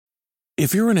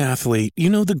If you're an athlete, you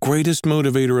know the greatest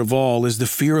motivator of all is the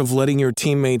fear of letting your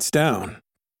teammates down.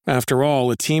 After all,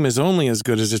 a team is only as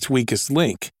good as its weakest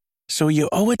link. So you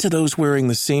owe it to those wearing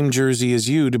the same jersey as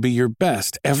you to be your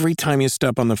best every time you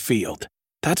step on the field.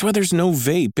 That's why there's no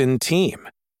vape in team.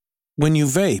 When you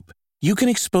vape, you can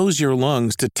expose your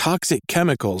lungs to toxic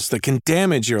chemicals that can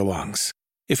damage your lungs.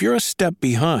 If you're a step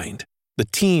behind, the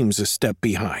team's a step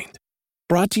behind.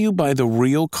 Brought to you by The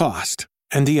Real Cost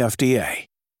and the FDA.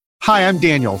 Hi, I'm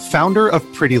Daniel, founder of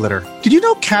Pretty Litter. Did you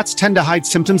know cats tend to hide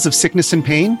symptoms of sickness and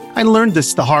pain? I learned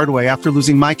this the hard way after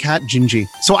losing my cat, Gingy.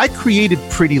 So I created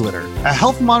Pretty Litter, a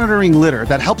health monitoring litter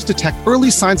that helps detect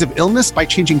early signs of illness by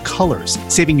changing colors,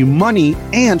 saving you money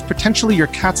and potentially your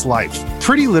cat's life.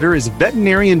 Pretty Litter is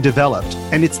veterinarian developed,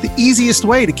 and it's the easiest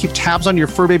way to keep tabs on your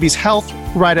fur baby's health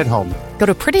right at home. Go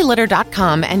to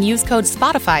prettylitter.com and use code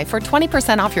SPOTIFY for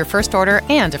 20% off your first order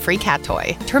and a free cat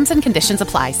toy. Terms and conditions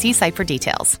apply. See site for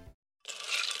details.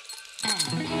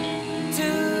 Tunes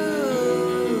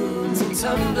and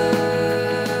tumblers.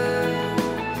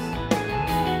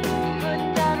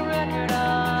 Put that record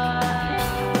on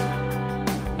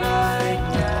right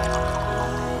now.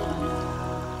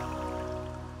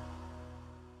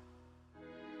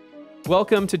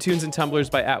 Welcome to Tunes and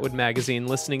Tumblers by Atwood Magazine.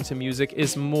 Listening to music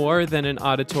is more than an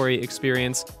auditory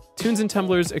experience. Tunes and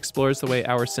Tumblers explores the way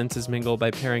our senses mingle by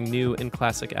pairing new and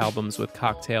classic albums with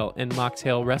cocktail and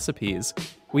mocktail recipes.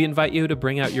 We invite you to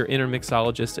bring out your inner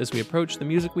mixologist as we approach the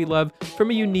music we love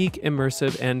from a unique,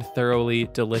 immersive, and thoroughly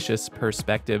delicious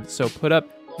perspective. So put up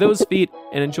those feet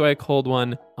and enjoy a cold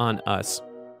one on us.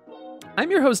 I'm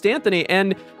your host, Anthony,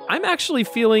 and I'm actually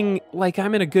feeling like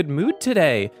I'm in a good mood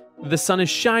today. The sun is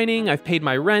shining, I've paid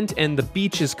my rent, and the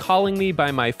beach is calling me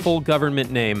by my full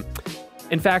government name.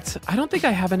 In fact, I don't think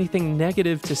I have anything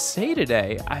negative to say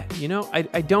today.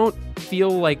 I don't feel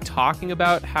like talking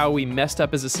about how we messed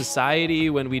up as a society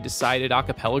when we decided a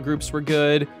cappella groups were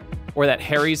good, or that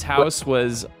Harry's House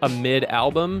was a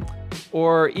mid-album,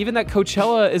 or even that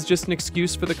Coachella is just an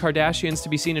excuse for the Kardashians to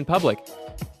be seen in public.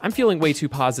 I'm feeling way too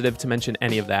positive to mention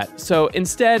any of that. So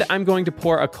instead, I'm going to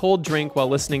pour a cold drink while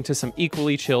listening to some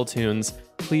equally chill tunes.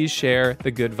 Please share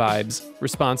the good vibes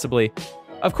responsibly.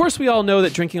 Of course, we all know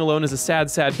that drinking alone is a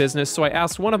sad, sad business, so I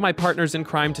asked one of my partners in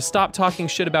crime to stop talking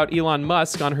shit about Elon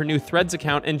Musk on her new Threads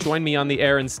account and join me on the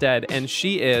air instead, and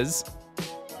she is...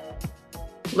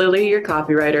 Lily, your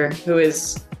copywriter, who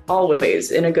is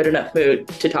always in a good enough mood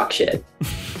to talk shit.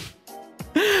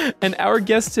 And our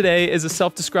guest today is a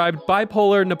self-described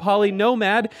bipolar Nepali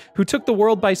nomad who took the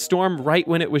world by storm right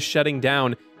when it was shutting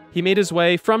down. He made his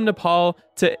way from Nepal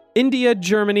to India,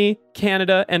 Germany,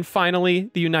 Canada, and finally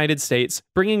the United States,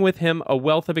 bringing with him a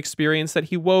wealth of experience that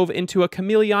he wove into a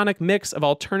chameleonic mix of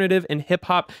alternative and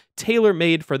hip-hop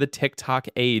tailor-made for the TikTok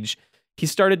age. He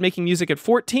started making music at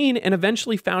 14 and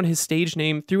eventually found his stage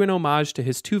name through an homage to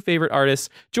his two favorite artists,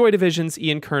 Joy Division's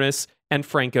Ian Curtis and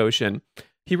Frank Ocean.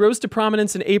 He rose to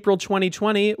prominence in April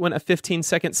 2020 when a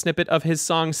 15-second snippet of his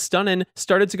song Stunnin'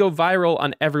 started to go viral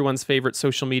on everyone's favorite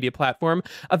social media platform,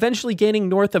 eventually gaining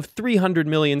north of 300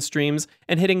 million streams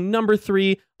and hitting number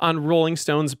 3 on Rolling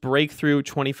Stone's Breakthrough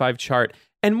 25 chart.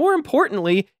 And more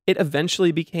importantly, it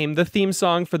eventually became the theme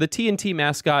song for the TNT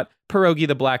mascot, Pierogi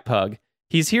the Black Pug.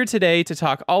 He's here today to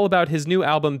talk all about his new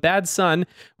album, Bad Son,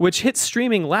 which hit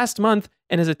streaming last month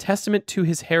and is a testament to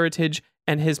his heritage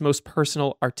and his most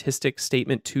personal artistic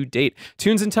statement to date.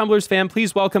 Tunes and Tumblers fam,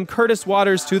 please welcome Curtis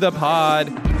Waters to the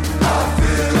pod.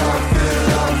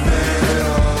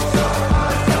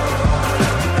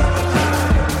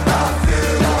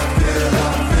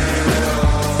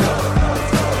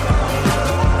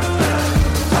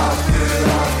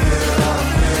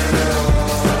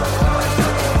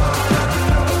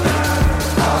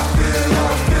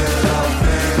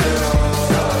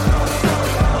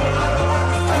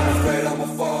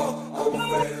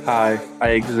 Hi,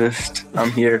 I exist.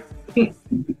 I'm here.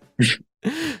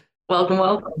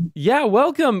 Welcome. Yeah,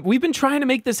 welcome. We've been trying to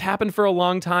make this happen for a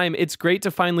long time. It's great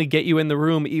to finally get you in the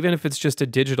room, even if it's just a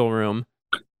digital room.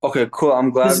 Okay, cool.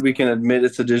 I'm glad we can admit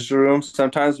it's a digital room.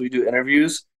 Sometimes we do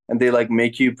interviews and they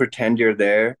make you pretend you're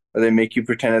there, or they make you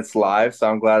pretend it's live. So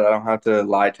I'm glad I don't have to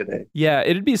lie today. Yeah,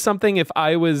 it'd be something if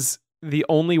I was the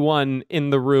only one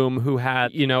in the room who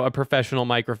had, a professional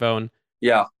microphone.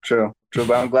 Yeah, true.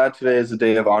 But I'm glad today is a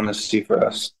day of honesty for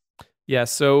us. Yeah,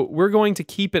 so we're going to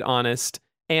keep it honest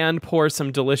and pour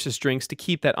some delicious drinks to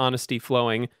keep that honesty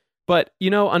flowing. But,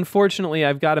 unfortunately,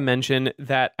 I've got to mention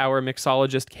that our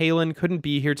mixologist, Kaylin, couldn't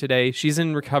be here today. She's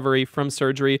in recovery from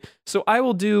surgery, so I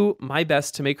will do my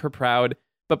best to make her proud.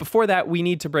 But before that, we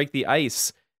need to break the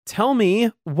ice. Tell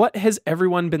me, what has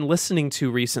everyone been listening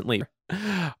to recently?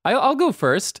 I'll go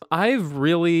first. I've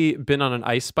really been on an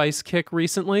Ice Spice kick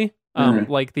recently.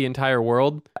 Like the entire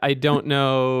world. I don't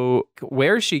know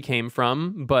where she came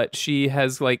from, but she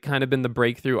has like kind of been the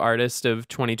breakthrough artist of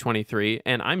 2023,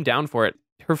 and I'm down for it.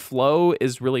 Her flow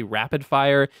is really rapid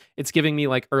fire. It's giving me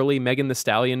like early Megan Thee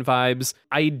Stallion vibes.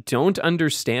 I don't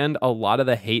understand a lot of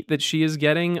the hate that she is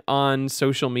getting on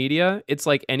social media. It's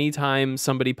like anytime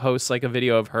somebody posts like a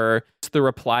video of her, the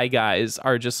reply guys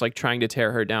are just like trying to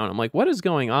tear her down. I'm like, what is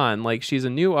going on? Like, she's a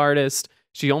new artist.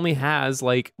 She only has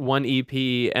like one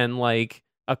EP and like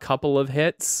a couple of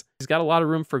hits. She's got a lot of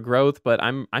room for growth, but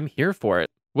I'm here for it.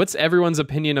 What's everyone's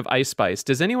opinion of Ice Spice?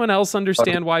 Does anyone else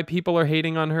understand why people are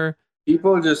hating on her?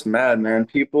 People are just mad, man.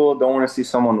 People don't want to see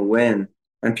someone win,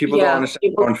 and people don't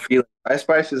understand their own feelings. Ice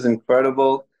Spice is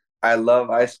incredible. I love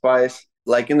Ice Spice.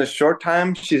 Like in the short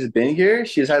time she's been here,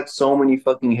 she's had so many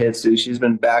fucking hits, dude. She's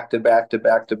been back to back to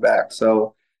back to back.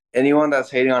 So anyone that's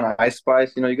hating on Ice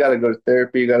Spice, you got to go to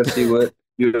therapy. You got to see what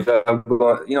you got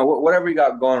going, whatever you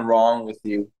got going wrong with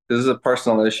you. This is a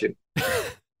personal issue.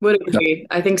 Would agree.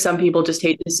 I think some people just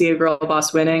hate to see a girl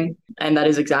boss winning, and that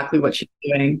is exactly what she's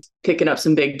doing, picking up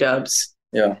some big dubs.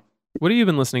 Yeah. What have you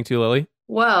been listening to, Lily?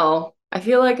 Well, I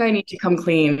feel like I need to come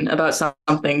clean about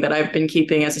something that I've been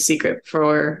keeping as a secret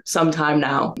for some time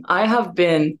now. I have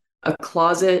been a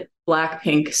closet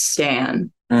Blackpink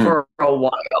stan for a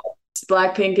while.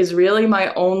 Blackpink is really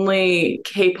my only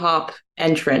K-pop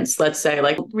entrance, let's say,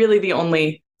 like really the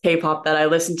only K-pop that I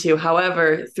listen to.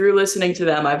 However, through listening to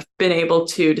them, I've been able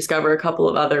to discover a couple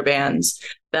of other bands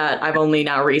that I've only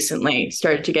now recently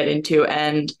started to get into.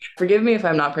 And forgive me if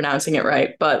I'm not pronouncing it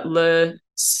right, but Le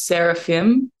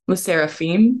Seraphim,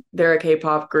 they're a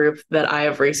K-pop group that I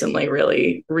have recently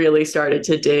really, really started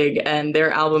to dig. And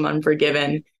their album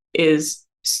Unforgiven is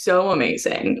so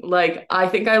amazing. Like, I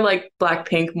think I like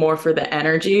Blackpink more for the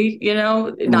energy,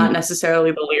 not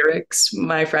necessarily the lyrics.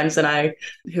 My friends and I,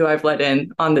 who I've let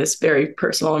in on this very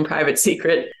personal and private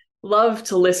secret, love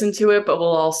to listen to it, but will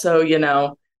also,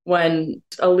 when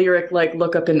a lyric like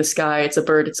 "look up in the sky, it's a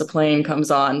bird, it's a plane"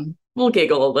 comes on, we'll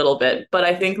giggle a little bit. But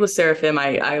I think Le Seraphim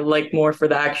I like more for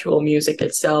the actual music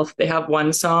itself. They have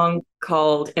one song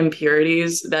called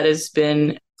Impurities that has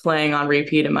been playing on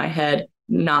repeat in my head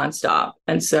nonstop.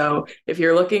 And so if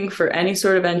you're looking for any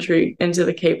sort of entry into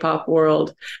the K-pop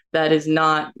world that is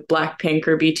not Blackpink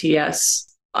or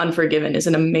BTS, Unforgiven is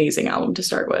an amazing album to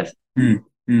start with.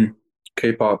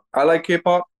 K-pop. I like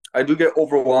K-pop. I do get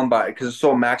overwhelmed by it because it's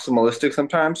so maximalistic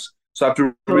sometimes. So I have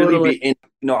to really be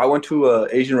in. I went to an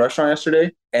Asian restaurant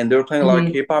yesterday and they were playing a lot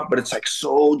of K-pop, but it's like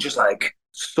so just like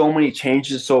so many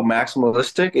changes, so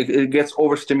maximalistic. It gets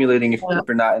overstimulating if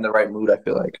you're not in the right mood, I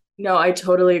feel like. No, I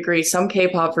totally agree. Some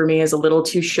K-pop for me is a little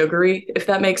too sugary, if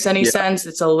that makes any sense.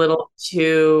 It's a little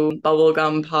too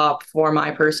bubblegum pop for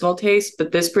my personal taste.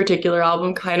 But this particular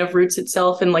album kind of roots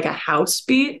itself in like a house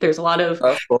beat. There's a lot of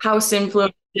house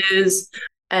influences,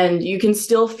 and you can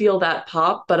still feel that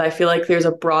pop, but I feel like there's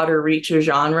a broader reach of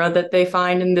genre that they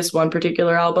find in this one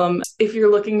particular album. If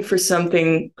you're looking for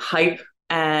something hype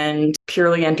and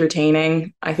purely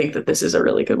entertaining, I think that this is a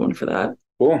really good one for that.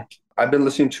 Cool. I've been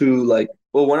listening to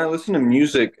when I listen to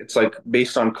music, it's like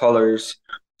based on colors.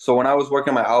 So when I was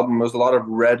working on my album, it was a lot of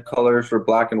red colors for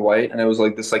black and white. And it was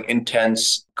like this like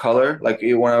intense color. Like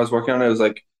when I was working on it, it was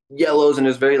like yellows and it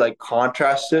was very like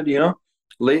contrasted,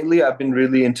 Lately, I've been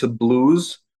really into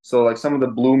blues. So like some of the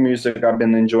blue music I've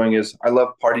been enjoying is I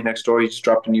love Party Next Door. He just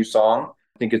dropped a new song.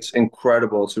 I think it's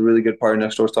incredible. It's a really good Party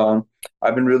Next Door song.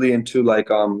 I've been really into like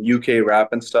UK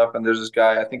rap and stuff. And there's this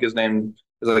guy, I think his name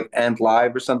is like Ant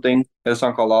Live or something. There's a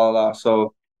song called La La La,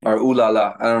 or Ooh La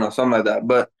La. I don't know, something like that.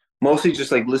 But mostly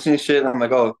just like listening to shit. And I'm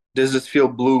like, oh, does this feel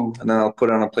blue? And then I'll put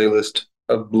it on a playlist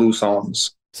of blue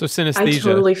songs. So synesthesia. I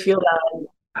totally feel that.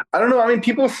 I don't know. I mean,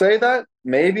 people say that,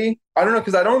 maybe. I don't know,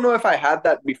 because I don't know if I had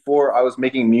that before I was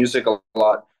making music a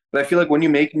lot. But I feel like when you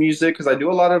make music, because I do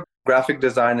a lot of graphic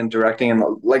design and directing, and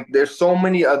like there's so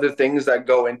many other things that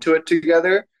go into it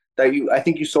together that I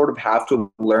think you sort of have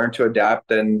to learn to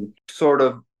adapt and sort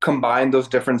of combine those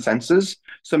different senses.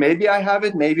 So maybe I have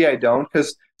it, maybe I don't,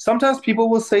 because sometimes people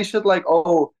will say shit like,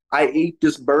 oh, I ate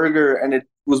this burger and it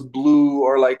was blue,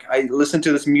 or like I listened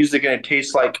to this music and it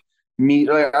tastes like meat.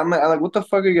 Like, I'm like, what the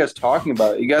fuck are you guys talking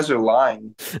about? You guys are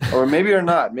lying. Or maybe you're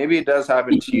not. Maybe it does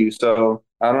happen to you. So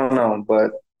I don't know.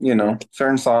 But,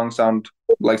 certain songs sound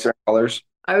like certain colors.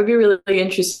 I would be really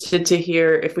interested to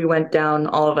hear if we went down,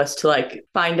 all of us, to like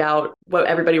find out what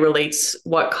everybody relates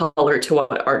what color to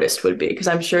what artist would be. Because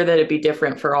I'm sure that it'd be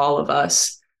different for all of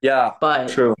us. Yeah, but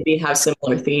true. Maybe have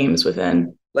similar themes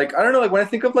within. Like, I don't know. Like when I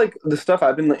think of like the stuff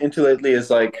I've been into lately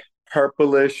is like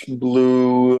purplish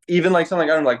blue. Even like something,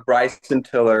 I don't know, like Bryson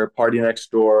Tiller, Party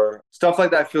Next Door. Stuff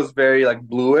like that feels very like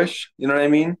bluish, you know what I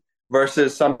mean?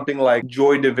 Versus something like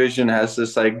Joy Division has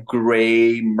this like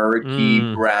gray, murky,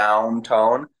 Mm. brown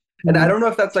tone. And I don't know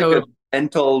if that's like a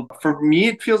mental, for me,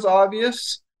 it feels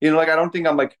obvious. You know, like I don't think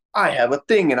I'm like, I have a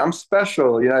thing and I'm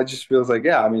special. You know, it just feels like,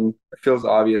 yeah, I mean, it feels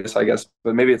obvious, I guess,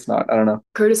 but maybe it's not. I don't know.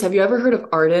 Curtis, have you ever heard of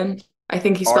Arden? I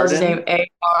think he spells his Arden? name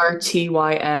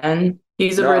Artyn.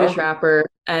 He's a No, I British don't. rapper,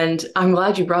 and I'm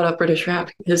glad you brought up British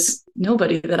rap because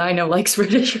nobody that I know likes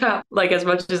British rap like as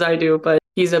much as I do, but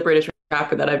he's a British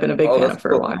rapper that I've been a big Oh, fan that's of for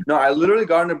a cool. while. No, I literally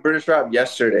got into British rap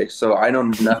yesterday, so I know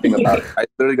nothing about it. I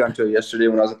literally got into it yesterday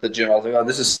when I was at the gym. I was like, oh,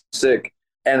 this is sick.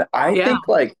 And I Yeah, think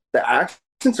like the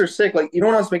accents are sick. Like even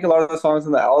when I was making a lot of the songs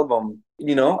in the album,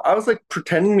 you know, I was like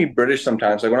pretending to be British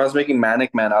sometimes. Like when I was making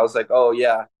Manic Man, I was like, oh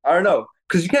yeah, I don't know,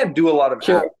 because you can't do a lot of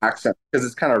sure. accent because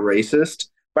it's kind of racist.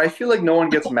 But I feel like no one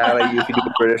gets mad at you if you do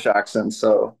a British accent,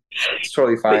 so it's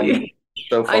totally fine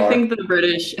so I far. think the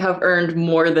British have earned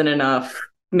more than enough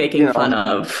You making fun know,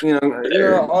 of you know,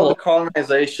 their all the whole.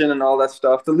 colonization and all that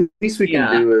stuff. The least we can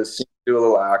Yeah, do is do a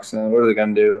little accent. What are they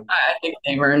gonna do? I think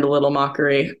they've earned a little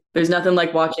mockery. There's nothing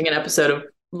like watching an episode of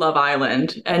Love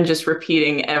Island and just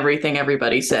repeating everything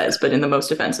everybody says, but in the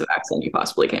most offensive accent you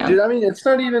possibly Dude, can. I mean, it's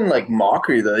not even like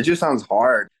mockery though. It just sounds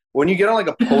hard. When you get on like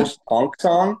a post-punk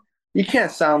song, you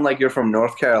can't sound like you're from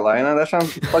North Carolina. That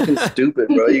sounds fucking stupid,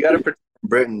 bro. You gotta pretend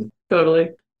Britain.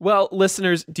 Totally. Well,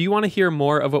 listeners, do you want to hear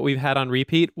more of what we've had on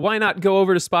repeat? Why not go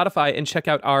over to Spotify and check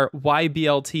out our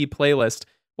YBLT playlist?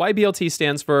 YBLT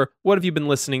stands for What Have You Been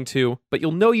Listening To? But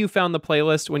you'll know you found the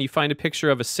playlist when you find a picture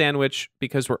of a sandwich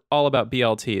because we're all about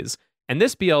BLTs. And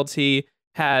this BLT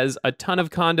has a ton of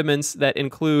condiments that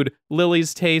include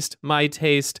Lily's taste, my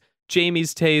taste,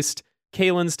 Jamie's taste,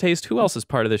 Kaylin's taste. Who else is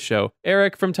part of this show?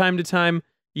 Eric from time to time.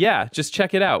 Yeah, just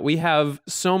check it out. We have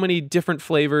so many different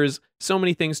flavors, so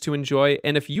many things to enjoy.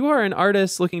 And if you are an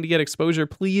artist looking to get exposure,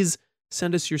 please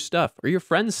send us your stuff or your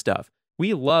friends' stuff.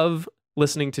 We love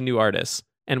listening to new artists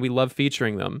and we love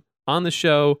featuring them on the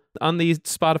show, on the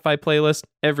Spotify playlist,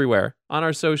 everywhere, on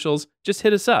our socials. Just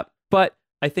hit us up. But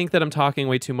I think that I'm talking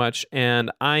way too much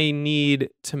and I need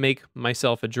to make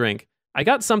myself a drink. I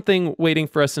got something waiting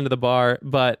for us into the bar,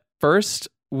 but first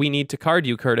we need to card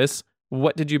you, Curtis.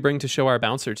 What did you bring to show our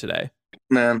bouncer today?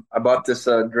 Man, I bought this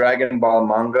Dragon Ball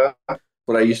manga,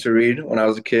 what I used to read when I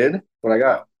was a kid. What I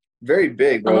got? Very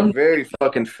big, bro. Um, Very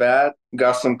fucking fat.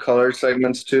 Got some color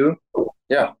segments too.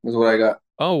 Yeah, is what I got.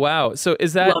 Oh, wow. So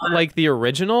is love that it. like the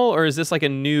original or is this like a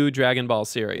new Dragon Ball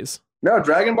series? No,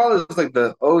 Dragon Ball is like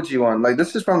the OG one. Like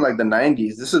this is from like the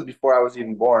 90s. This is before I was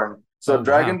even born. So Oh,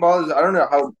 Dragon wow. Ball is, I don't know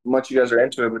how much you guys are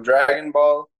into it, but Dragon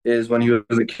Ball is when he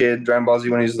was a kid. Dragon Ball Z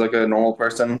when he's like a normal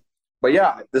person. But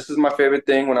yeah, this is my favorite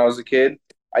thing when I was a kid.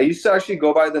 I used to actually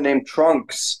go by the name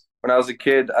Trunks when I was a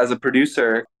kid as a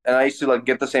producer, and I used to like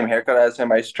get the same haircut as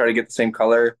him. I used to try to get the same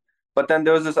color. But then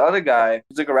there was this other guy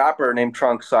who's like a rapper named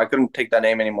Trunks, so I couldn't take that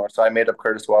name anymore. So I made up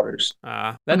Curtis Waters.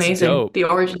 That's Amazing. dope. The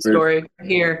origin story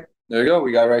here. There you go.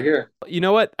 We got it right here. You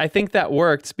know what? I think that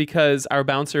worked because our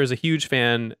bouncer is a huge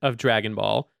fan of Dragon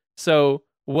Ball. So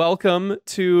welcome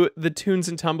to the Tunes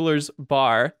and Tumblers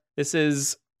bar. This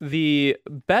is the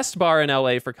best bar in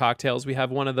LA for cocktails. We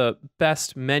have one of the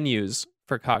best menus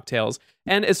for cocktails.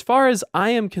 And as far as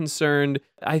I am concerned,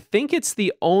 I think it's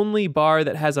the only bar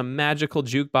that has a magical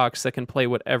jukebox that can play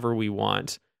whatever we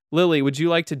want. Lily, would you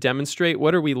like to demonstrate?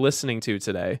 What are we listening to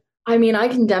today? I mean, I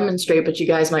can demonstrate, but you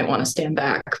guys might want to stand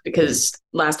back because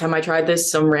last time I tried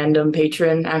this, some random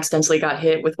patron accidentally got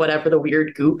hit with whatever the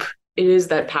weird goop it is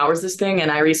that powers this thing. And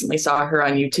I recently saw her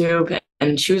on YouTube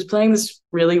and she was playing this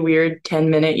really weird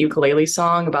 10-minute ukulele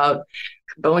song about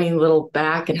her bony little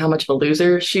back and how much of a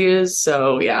loser she is.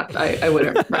 So yeah, I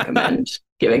wouldn't recommend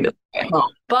giving this away at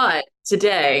home. But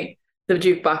today, the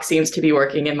jukebox seems to be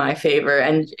working in my favor,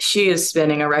 and she is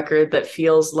spinning a record that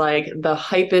feels like the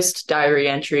hypest diary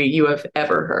entry you have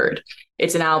ever heard.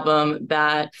 It's an album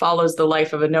that follows the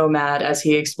life of a nomad as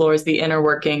he explores the inner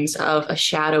workings of a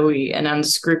shadowy and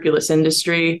unscrupulous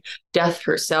industry, death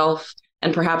herself,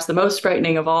 and perhaps the most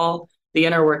frightening of all, the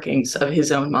inner workings of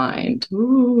his own mind.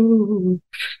 Ooh.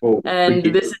 Oh, And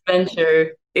freaky. this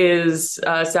adventure is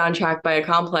soundtracked by a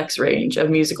complex range of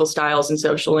musical styles and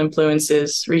social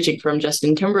influences, reaching from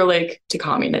Justin Timberlake to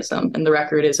communism. And the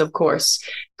record is, of course,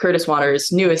 Curtis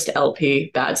Waters' newest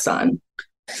LP, Bad Son.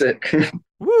 Sick.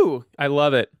 Woo! I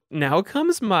love it. Now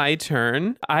comes my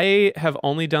turn. I have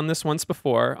only done this once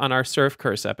before on our Surf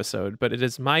Curse episode, but it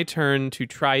is my turn to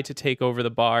try to take over the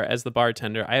bar as the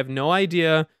bartender. I have no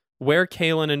idea where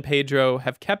Kaylin and Pedro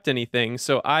have kept anything,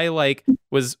 so I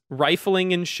was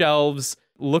rifling in shelves,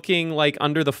 looking like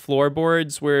under the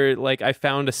floorboards where like I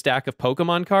found a stack of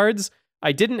Pokemon cards.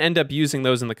 I didn't end up using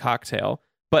those in the cocktail,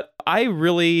 but I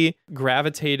really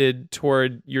gravitated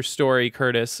toward your story,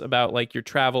 Curtis, about like your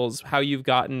travels, how you've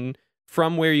gotten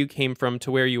from where you came from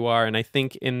to where you are. And I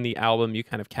think in the album, you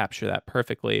kind of capture that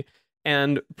perfectly.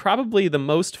 And probably the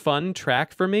most fun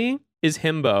track for me is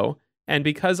Himbo. And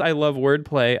because I love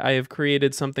wordplay, I have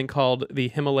created something called the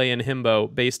Himalayan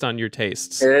Himbo based on your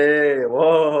tastes. Hey,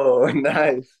 whoa,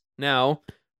 nice. Now,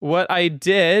 what I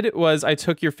did was I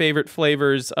took your favorite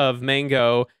flavors of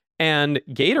mango and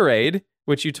Gatorade,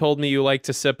 which you told me you like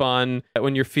to sip on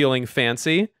when you're feeling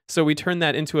fancy. So we turned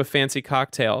that into a fancy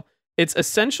cocktail. It's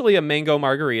essentially a mango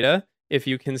margarita, if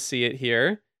you can see it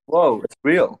here. Whoa, it's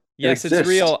real. Yes, it's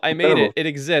real. I made it. It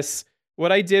exists.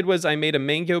 What I did was I made a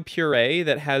mango puree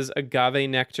that has agave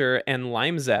nectar and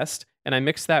lime zest, and I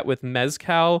mixed that with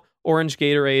mezcal, orange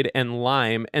Gatorade, and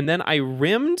lime. And then I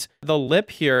rimmed the lip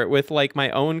here with like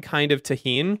my own kind of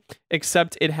tahini,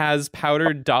 except it has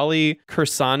powdered Dali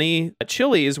Kursani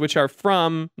chilies, which are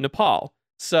from Nepal.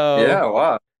 So yeah,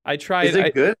 wow. I tried. Is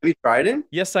it good? Have you tried it?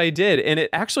 Yes, I did. And it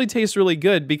actually tastes really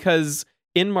good because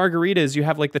in margaritas, you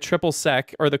have like the triple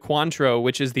sec or the Cointreau,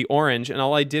 which is the orange. And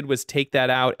all I did was take that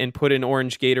out and put in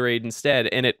orange Gatorade instead.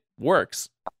 And it works.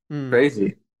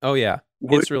 Crazy. Oh, yeah.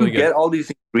 Where It's do really you good. get all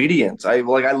these ingredients? I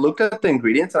looked at the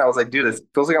ingredients and I was like, dude, this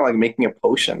feels like I'm like making a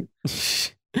potion.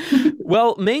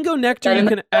 Well, mango nectar, you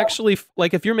can actually,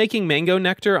 like if you're making mango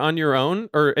nectar on your own,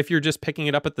 or if you're just picking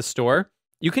it up at the store,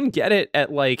 you can get it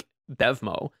at like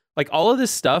Bevmo. Like all of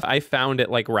this stuff I found at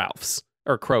like Ralph's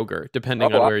or Kroger,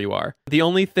 depending on where you are. The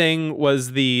only thing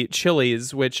was the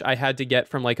chilies, which I had to get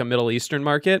from like a Middle Eastern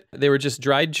market. They were just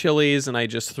dried chilies, and I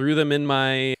just threw them in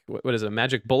my, what is it,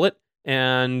 magic bullet,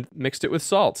 and mixed it with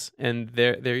salt. And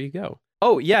there you go.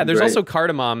 Oh, yeah, there's also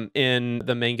cardamom in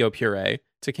the mango puree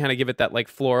to kind of give it that like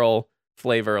floral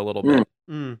flavor a little bit.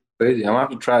 Crazy. I'm gonna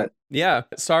have to try it. Yeah,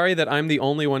 sorry that I'm the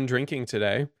only one drinking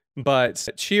today, but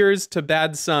cheers to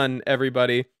Bad Sun,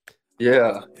 everybody.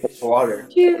 Yeah, it's water.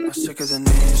 I'm sick of the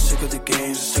names, sick of the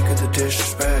games, sick of the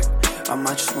disrespect. I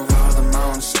might just move out of the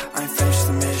mountains. I ain't finished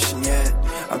the mission yet.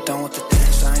 I'm done with the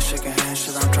dance, I ain't shaking hands,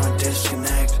 shit, I'm trying to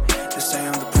disconnect. They say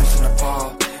I'm the prince of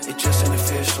Nepal, it just ain't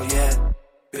official yet.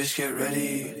 Bitch, get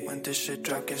ready, when this shit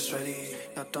drop, gets ready.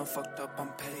 Y'all done fucked up, I'm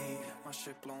petty. My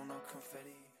shit blown up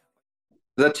confetti.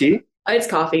 Is that tea? It's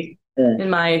coffee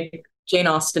in my Jane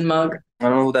Austen mug. I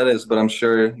don't know who that is, but I'm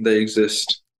sure they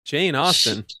exist. Jane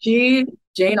Austen.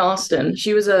 Jane Austen.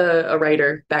 She was a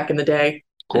writer back in the day.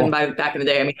 Cool. And by back in the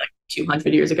day, I mean like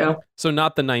 200 years ago. So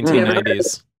not the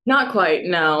 1990s. Not quite,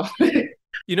 no.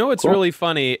 You know what's really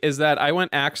funny is that I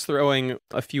went axe throwing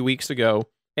a few weeks ago,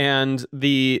 and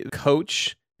the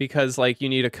coach, because like you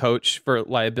need a coach for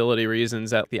liability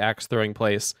reasons at the axe throwing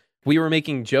place, we were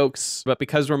making jokes, but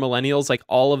because we're millennials, like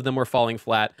all of them were falling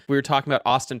flat. We were talking about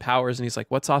Austin Powers, and he's like,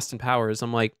 "What's Austin Powers?"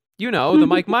 I'm like, "You know, the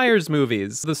Mike Myers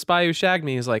movies, The Spy Who Shagged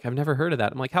Me." He's like, "I've never heard of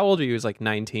that." I'm like, "How old are you?" He's like,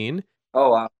 19.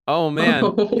 Oh, wow. Oh,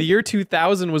 man. The year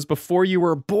 2000 was before you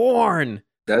were born.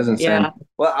 That is insane. Yeah.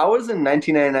 Well, I was in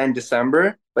 1999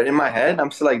 December, but in my head, I'm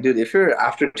still like, dude, if you're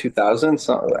after 2000, it's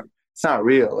not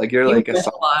real. Like, you're like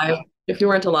If you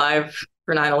weren't alive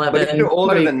for 9/11. But if you're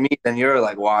older than me, then you're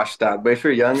like washed out. But if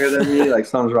you're younger than me, like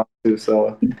something's wrong too.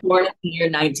 So Born in the year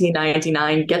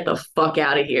 1999, get the fuck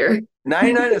out of here.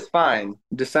 99 is fine.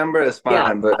 December is fine,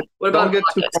 Yeah. but What about don't get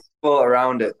too August? comfortable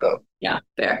around it though. Yeah,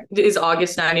 fair. Is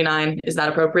August 99, is that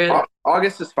appropriate?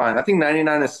 August is fine. I think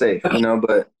 99 is safe, you know,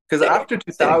 but because after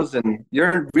 2000,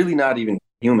 you're really not even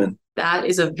human. That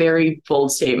is a very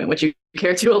bold statement. Would you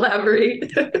care to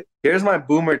elaborate? Here's my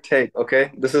boomer take,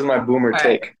 okay? This is my boomer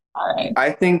take. All right.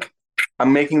 I think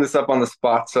I'm making this up on the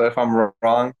spot, so if I'm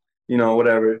wrong, you know,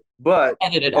 whatever. But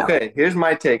Edit it out. okay, here's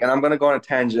my take, and I'm going to go on a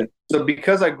tangent. So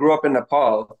because I grew up in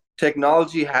Nepal,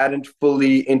 technology hadn't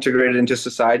fully integrated into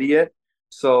society yet.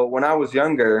 So when I was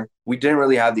younger, we didn't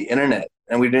really have the internet,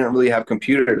 and we didn't really have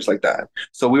computers like that.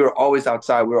 So we were always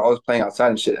outside. We were always playing outside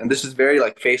and shit. And this is very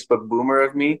like Facebook boomer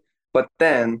of me. But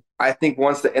then I think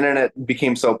once the internet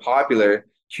became so popular,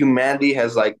 humanity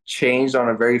has like changed on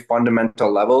a very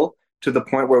fundamental level to the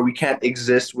point where we can't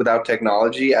exist without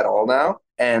technology at all now.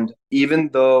 And even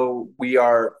though we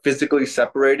are physically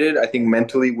separated, I think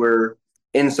mentally we're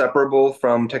inseparable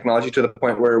from technology to the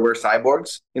point where we're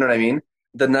cyborgs. You know what I mean?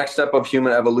 The next step of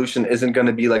human evolution isn't going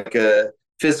to be like a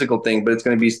physical thing, but it's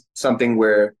going to be something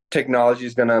where technology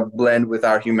is going to blend with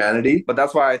our humanity. But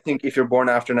that's why I think if you're born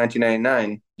after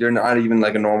 1999, you're not even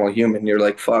like a normal human. You're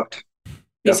like fucked.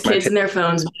 These kids and their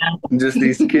phones, man. Just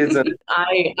these kids.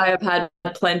 I have had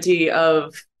plenty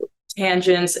of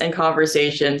tangents and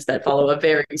conversations that follow a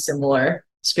very similar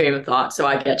stream of thought. So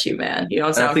I get you, man. You don't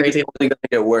And I sound think crazy. it's only gonna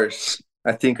get worse.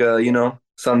 I think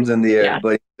something's in the air. Yeah.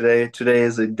 But today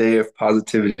is a day of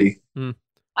positivity.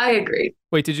 I agree.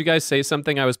 Wait, did you guys say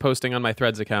something I was posting on my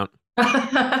Threads account?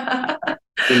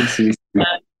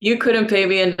 You couldn't pay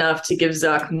me enough to give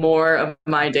Zuck more of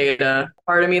my data.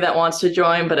 Part of me that wants to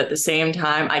join, but at the same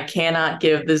time, I cannot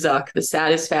give the Zuck the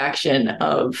satisfaction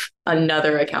of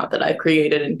another account that I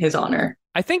created in his honor.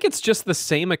 I think it's just the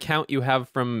same account you have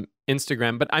from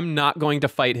Instagram, but I'm not going to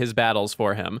fight his battles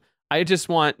for him. I just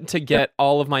want to get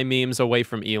all of my memes away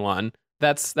from Elon.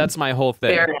 That's my whole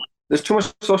thing. Fair. There's too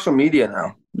much social media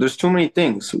now. There's too many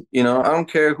things. I don't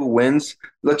care who wins.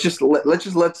 Let's just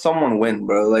let someone win,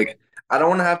 bro. Like, I don't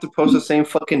want to have to post the same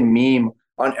fucking meme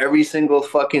on every single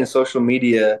fucking social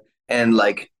media and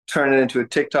like turn it into a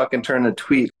TikTok and turn a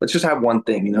tweet. Let's just have one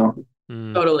thing,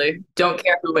 Totally. Don't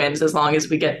care who wins as long as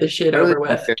we get this shit over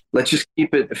with. Let's just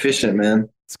keep it efficient, man.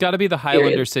 It's got to be the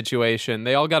Highlander situation.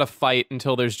 They all got to fight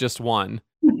until there's just one.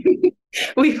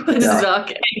 We put Zuck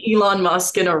and Elon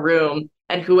Musk in a room,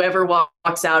 and whoever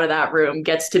walks out of that room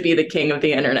gets to be the king of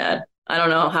the internet. I don't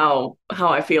know how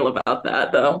I feel about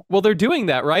that, though. Well, they're doing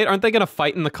that, right? Aren't they going to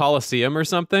fight in the Coliseum or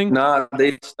something? Nah,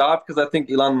 they stopped because I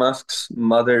think Elon Musk's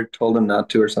mother told him not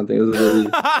to or something. It was really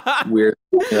weird.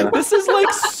 Yeah. This is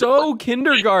like so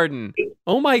kindergarten.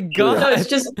 Oh my God. No, it's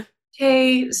just,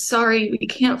 hey, sorry, we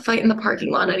can't fight in the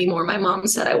parking lot anymore. My mom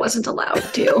said I wasn't allowed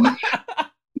to.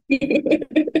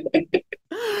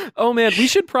 Oh man, we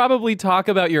should probably talk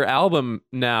about your album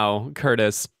now,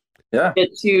 Curtis. Yeah.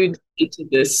 Get too deep to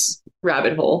this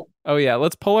rabbit hole. Oh yeah,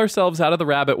 let's pull ourselves out of the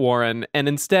rabbit warren. And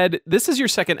instead, this is your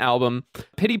second album.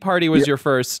 Pity Party was your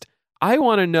first. I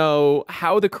want to know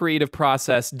how the creative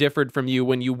process differed from you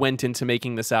when you went into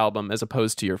making this album as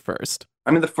opposed to your first.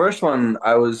 I mean, the first one,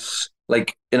 I was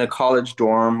like in a college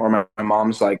dorm or my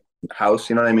mom's like house,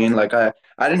 you know what I mean? Like I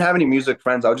didn't have any music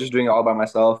friends. I was just doing it all by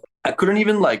myself. I couldn't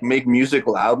even like make music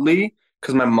loudly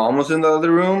because my mom was in the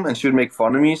other room and she would make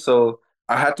fun of me. So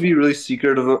I had to be really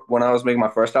secretive when I was making my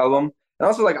first album. And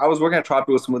also, like, I was working at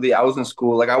Tropical Smoothie. I was in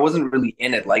school. Like, I wasn't really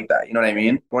in it like that. You know what I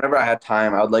mean? Whenever I had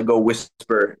time, I would, like, go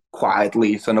whisper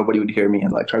quietly so nobody would hear me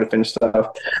and, like, try to finish stuff.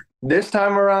 This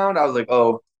time around, I was like,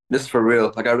 oh, this is for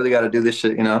real. Like, I really got to do this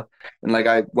shit, And, like,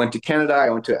 I went to Canada. I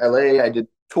went to LA. I did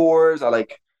tours. I,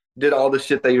 like, did all the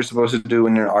shit that you're supposed to do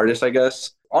when you're an artist, I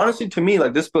guess. Honestly, to me,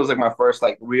 like, this feels like my first,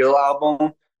 like, real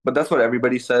album. But that's what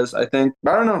everybody says, I think.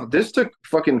 But I don't know. This took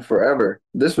fucking forever.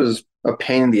 This was a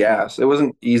pain in the ass. It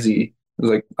wasn't easy. It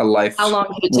was like a life. How long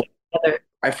did it take together?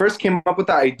 I first came up with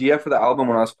the idea for the album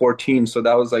when I was 14. So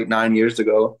that was like 9 years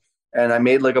ago. And I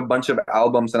made like a bunch of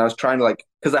albums and I was trying to like,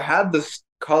 because I had this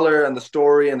color and the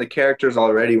story and the characters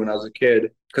already when I was a kid.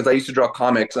 Because I used to draw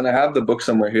comics and I have the book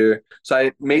somewhere here. So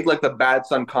I made like the Bad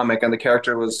Son comic and the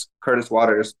character was Curtis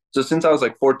Waters. So since I was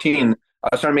like 14, I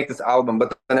was trying to make this album,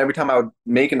 but then every time I would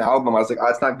make an album, I was like, oh,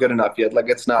 it's not good enough yet. Like,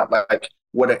 it's not like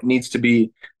what it needs to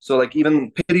be. So like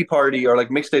even Pity Party or like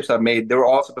mixtapes I've made, they were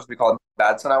all supposed to be called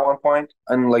Bad Son at one point.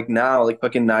 And like now, like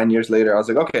fucking 9 years later, I was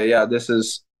like, okay, yeah,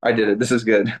 I did it. This is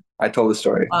good. I told the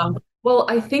story. Well,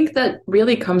 I think that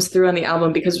really comes through on the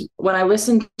album because when I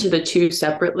listen to the two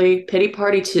separately, Pity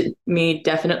Party to me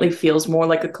definitely feels more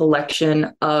like a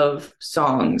collection of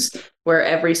songs where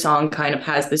every song kind of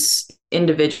has this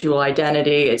individual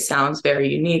identity. It sounds very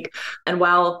unique. And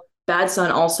while Bad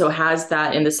Son also has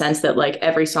that in the sense that like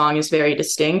every song is very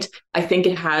distinct, I think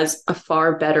it has a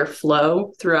far better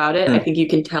flow throughout it. I think you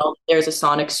can tell there's a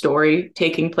sonic story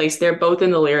taking place there, both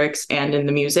in the lyrics and in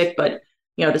the music, but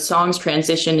the songs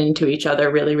transition into each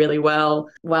other really, really well,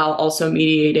 while also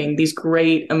mediating these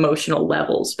great emotional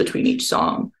levels between each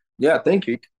song. Yeah, thank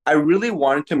you. I really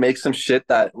wanted to make some shit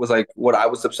that was like what I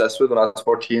was obsessed with when I was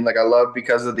 14. Like I loved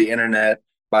Because of the Internet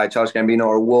by Childish Gambino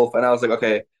or Wolf. And I was like,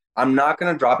 okay, I'm not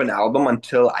going to drop an album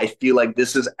until I feel like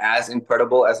this is as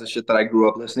incredible as the shit that I grew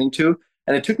up listening to.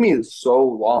 And it took me so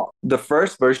long. The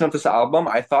first version of this album,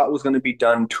 I thought was going to be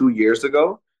done 2 years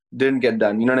ago. Didn't get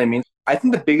done. You know what I mean? I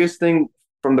think the biggest thing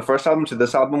from the first album to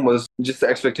this album was just the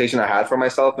expectation I had for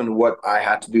myself and what I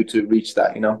had to do to reach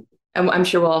that, And I'm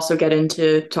sure we'll also get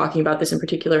into talking about this in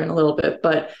particular in a little bit,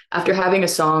 but after having a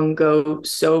song go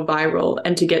so viral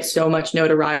and to get so much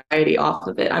notoriety off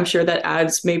of it, I'm sure that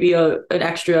adds maybe an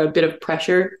extra bit of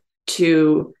pressure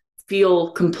to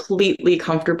feel completely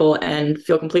comfortable and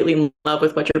feel completely in love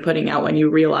with what you're putting out when you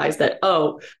realize that,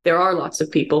 oh, there are lots of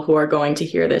people who are going to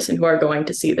hear this and who are going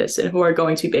to see this and who are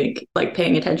going to be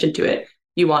paying attention to it.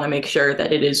 You want to make sure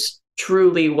that it is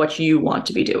truly what you want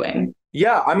to be doing.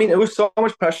 Yeah, I mean, it was so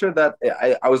much pressure that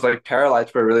I was like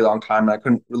paralyzed for a really long time and I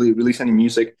couldn't really release any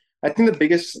music. I think the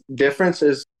biggest difference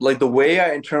is like the way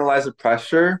I internalize the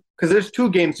pressure. Because there's two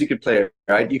games you could play,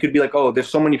 right? You could be like, oh, there's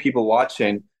so many people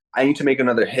watching. I need to make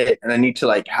another hit, and I need to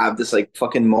like have this like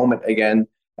fucking moment again,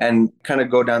 and kind of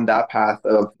go down that path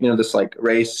of this like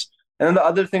race. And then the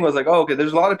other thing was like, oh, okay,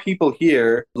 there's a lot of people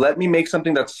here. Let me make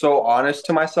something that's so honest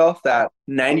to myself that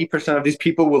 90% of these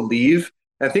people will leave.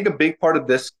 And I think a big part of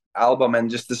this album and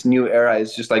just this new era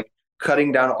is just like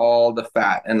cutting down all the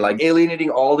fat and like alienating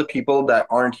all the people that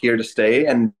aren't here to stay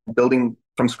and building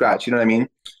from scratch. You know what I mean?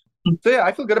 So yeah,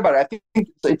 I feel good about it. I think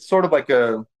it's sort of like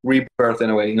a rebirth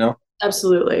in a way.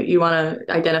 Absolutely. You want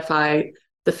to identify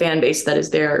the fan base that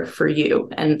is there for you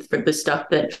and for the stuff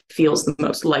that feels the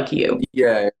most like you.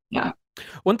 Yeah. Yeah.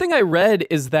 One thing I read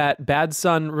is that Bad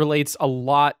Son relates a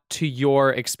lot to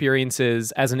your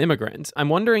experiences as an immigrant. I'm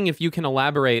wondering if you can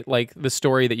elaborate like the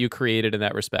story that you created in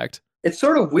that respect. It's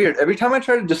sort of weird. Every time I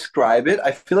try to describe it,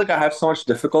 I feel like I have so much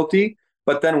difficulty.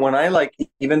 But then when I like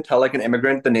even tell like an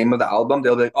immigrant the name of the album,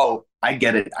 they'll be like, oh, I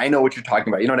get it. I know what you're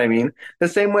talking about. You know what I mean? The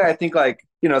same way I think like,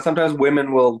 sometimes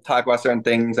women will talk about certain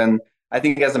things. And I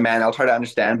think as a man, I'll try to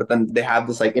understand, but then they have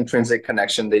this like intrinsic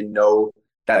connection. They know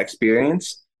that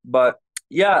experience. But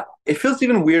yeah, it feels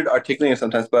even weird articulating it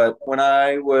sometimes. But when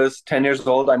I was 10 years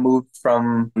old, I moved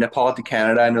from Nepal to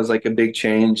Canada, and it was like a big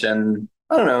change. And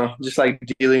I don't know, just like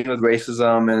dealing with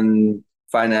racism and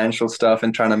financial stuff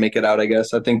and trying to make it out, I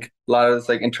guess. I think a lot of it's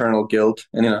like internal guilt,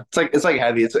 and it's like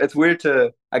heavy. It's weird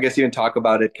to, I guess, even talk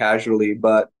about it casually,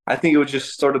 but I think it was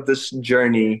just sort of this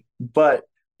journey. But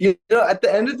at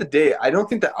the end of the day, I don't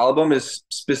think the album is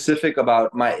specific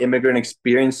about my immigrant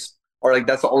experience, or like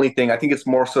that's the only thing. I think it's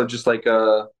more so just like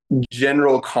a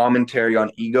general commentary on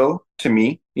ego to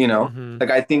me.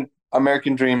 Like I think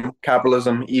American dream,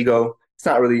 capitalism, ego, it's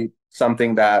not really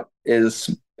something that is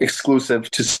exclusive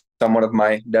to somewhat of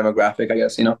my demographic, I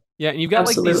guess, Yeah, and you've got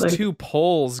Absolutely. like these two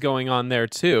poles going on there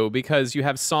too, because you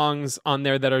have songs on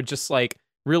there that are just like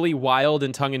really wild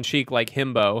and tongue-in-cheek like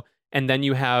Himbo, and then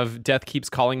you have Death Keeps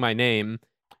Calling My Name.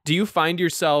 Do you find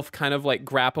yourself kind of like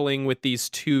grappling with these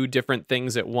two different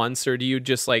things at once, or do you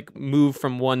just like move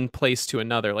from one place to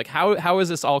another? Like how is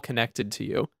this all connected to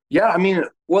you? Yeah, I mean,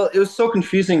 well, it was so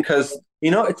confusing because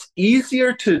it's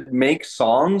easier to make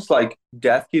songs like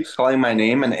Death Keeps Calling My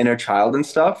Name and Inner Child and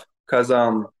stuff because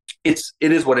it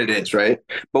is what it is, right?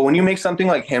 But when you make something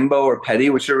like Himbo or Petty,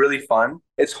 which are really fun,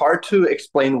 it's hard to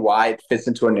explain why it fits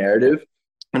into a narrative.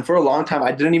 And for a long time,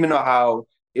 I didn't even know how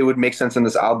it would make sense in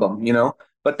this album,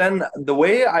 But then the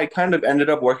way I kind of ended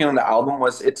up working on the album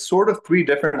was it's sort of three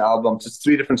different albums. It's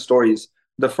three different stories.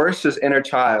 The first is Inner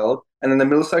Child, and then the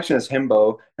middle section is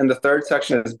Himbo, and the third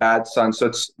section is Bad Son. So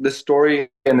it's this story,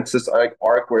 and it's this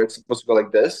arc where it's supposed to go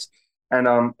like this.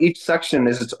 And each section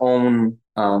is its own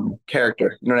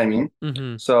character. You know what I mean?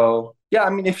 Mm-hmm. So yeah, I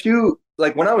mean, if you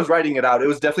like, when I was writing it out, it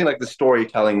was definitely like the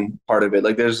storytelling part of it.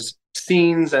 Like there's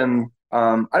scenes and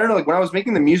I don't know, like when I was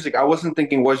making the music, I wasn't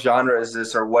thinking what genre is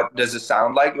this or what does it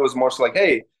sound like. It was more so like,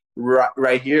 hey,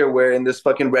 right here we're in this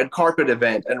fucking red carpet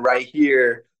event, and right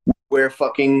here we're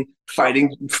fucking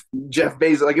fighting Jeff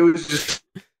Bezos. Like it was just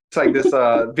it's like this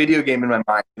video game in my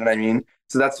mind. You know what I mean?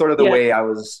 So that's sort of the way I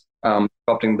was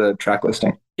sculpting the track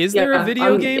listing. Is there a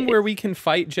video game where we can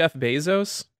fight Jeff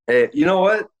Bezos? Hey, you know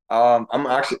what? I'm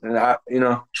actually,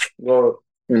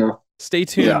 Stay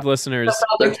tuned, listeners. That's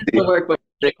all they're going to work with.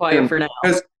 Stay quiet for now.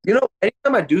 Because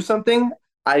anytime I do something,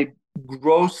 I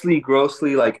grossly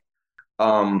like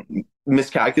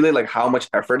miscalculate like how much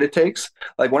effort it takes.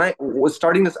 Like when I was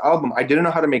starting this album, I didn't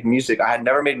know how to make music. I had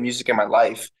never made music in my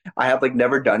life. I have like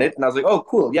never done it, and I was like, oh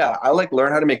cool, yeah, I'll like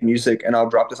learn how to make music, and I'll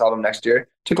drop this album next year. It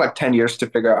took like 10 years to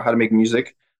figure out how to make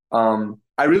music.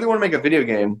 I really want to make a video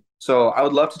game, so I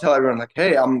would love to tell everyone like,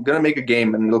 hey, I'm gonna make a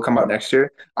game and it'll come out next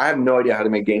year. I have no idea how to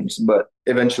make games, but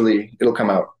eventually it'll come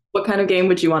out. What kind of game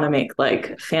would you want to make?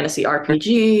 Like fantasy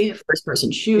RPG, first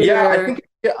person shooter? Yeah, I think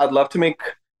I'd love to make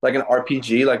like an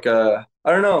RPG, like I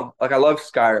don't know, like I love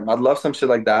Skyrim. I'd love some shit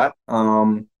like that.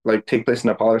 Like take place in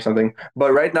Nepal or something.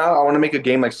 But right now I want to make a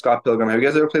game like Scott Pilgrim. Have you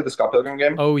guys ever played the Scott Pilgrim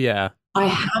game? Oh yeah. I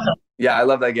haven't. Yeah, I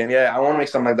love that game. Yeah, I want to make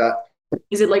something like that.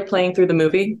 Is it like playing through the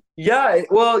movie? Yeah,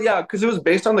 well, yeah, because it was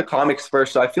based on the comics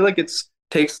first, so I feel like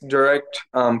takes direct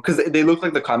because they look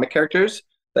like the comic characters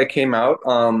that came out.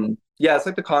 Yeah, it's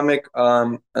like the comic,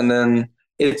 and then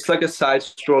it's like a side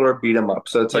stroller beat 'em up,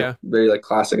 so it's like very like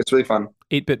classic. It's really fun.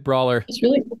 8-bit brawler. It's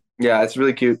really cool. Yeah, it's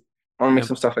really cute. I want to make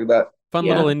some stuff like that. Fun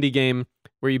little indie game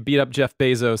where you beat up Jeff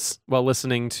Bezos while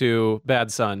listening to Bad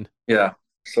Son. Yeah,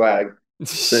 swag.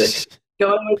 Sick.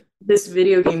 Going with this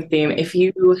video game theme, if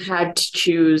you had to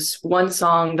choose one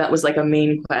song that was like a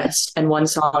main quest and one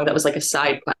song that was like a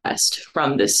side quest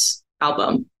from this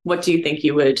album, what do you think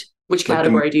which Like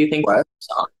category do you think? what?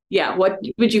 Yeah, what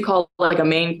would you call like a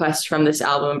main quest from this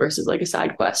album versus like a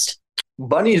side quest?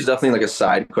 Bunny is definitely like a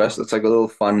side quest. It's like a little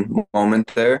fun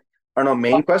moment there. I don't know.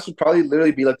 Main quest would probably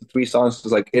literally be like the three songs,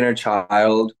 is like Inner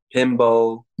Child,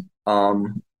 Himbo,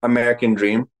 American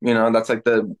Dream. You know, that's like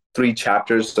the three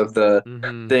chapters of the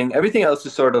thing. Everything else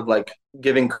is sort of like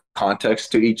giving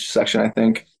context to each section, I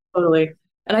think. Totally.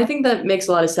 And I think that makes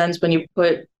a lot of sense when you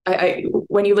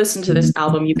when you listen to this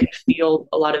album, you can feel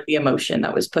a lot of the emotion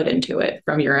that was put into it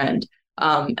from your end.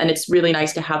 And it's really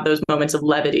nice to have those moments of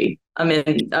levity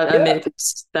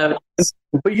amidst the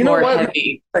But you know more what?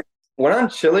 heavy. Like, when I'm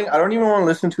chilling, I don't even want to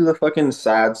listen to the fucking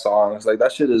sad songs. Like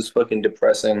that shit is fucking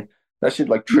depressing. That shit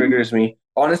like triggers me.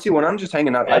 Honestly, when I'm just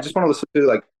hanging out, I just want to listen to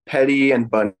like Petty and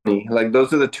Bunny. Like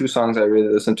those are the two songs I really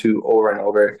listen to over and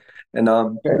over.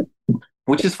 And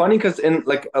which is funny because in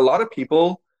like a lot of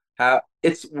people have,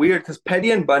 it's weird because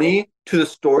Petty and Bunny to the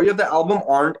story of the album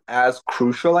aren't as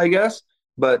crucial, I guess.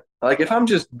 But like if I'm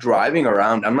just driving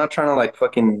around, I'm not trying to like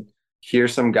fucking hear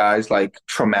some guy's like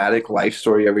traumatic life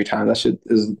story every time. That shit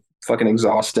is fucking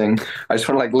exhausting. I just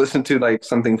want to like listen to like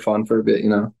something fun for a bit, you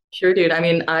know? Sure, dude. I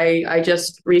mean, I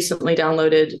just recently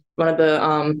downloaded one of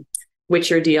the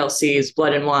Witcher DLCs,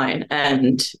 Blood and Wine,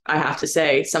 and I have to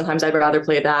say, sometimes I'd rather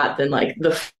play that than like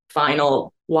the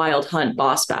final Wild Hunt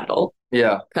boss battle.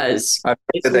 Yeah. Because I've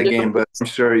played that game, but I'm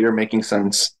sure you're making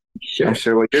sense. Sure. I'm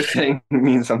sure what you're saying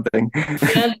means something.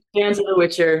 Fans of The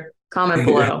Witcher, comment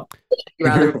below. Would you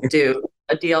rather do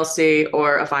a DLC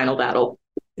or a final battle?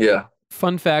 Yeah.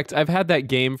 Fun fact, I've had that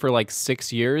game for like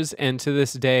 6 years, and to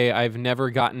this day, I've never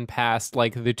gotten past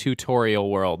like the tutorial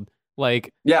world.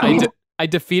 Like, yeah, I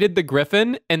defeated the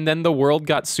Griffin, and then the world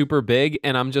got super big,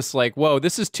 and I'm just like, whoa,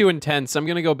 this is too intense. I'm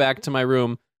going to go back to my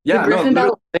room. Yeah, the Griffin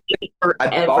battle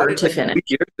I bought it like 3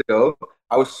 years ago.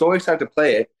 I was so excited to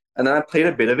play it, and then I played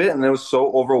a bit of it, and it was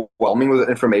so overwhelming with the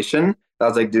information that I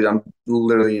was like,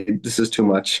 dude, this is too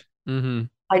much. Mm-hmm.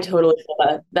 I totally feel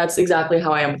that. That's exactly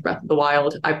how I am with Breath of the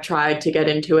Wild. I've tried to get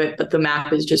into it, but the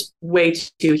map is just way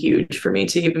too huge for me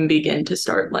to even begin to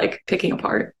start like picking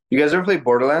apart. You guys ever play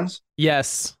Borderlands?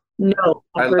 Yes. No,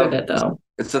 I've heard of it though.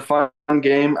 It's a fun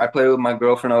game. I play with my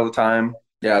girlfriend all the time.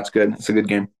 Yeah, it's good. It's a good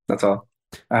game. That's all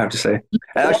I have to say.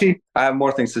 And actually, I have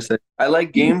more things to say. I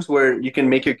like games where you can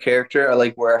make your character. I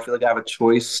like where I feel like I have a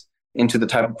choice into the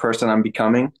type of person I'm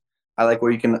becoming. I like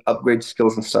where you can upgrade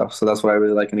skills and stuff. So that's what I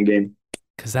really like in a game.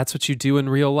 Because that's what you do in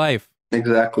real life.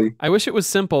 Exactly. I wish it was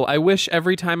simple. I wish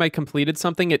every time I completed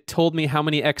something, it told me how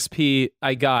many XP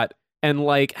I got and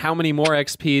like how many more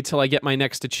XP till I get my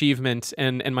next achievement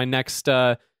and my next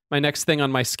thing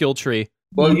on my skill tree.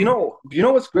 Well, you know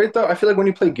what's great though? I feel like when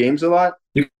you play games a lot,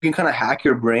 you can kind of hack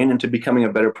your brain into becoming a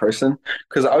better person.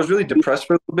 Because I was really depressed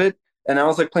for a little bit, and I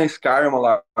was like playing Skyrim a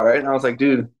lot, right? And I was like,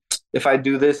 dude, if I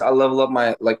do this, I'll level up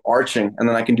my like arching, and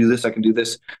then I can do this, I can do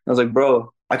this. And I was like,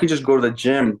 bro, I could just go to the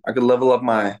gym. I could level up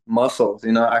my muscles,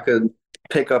 you know, I could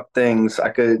pick up things. I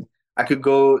could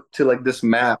go to like this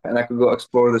map and I could go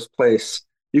explore this place.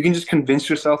 You can just convince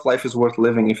yourself life is worth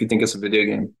living if you think it's a video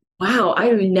game. Wow,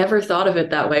 I never thought of it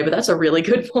that way, but that's a really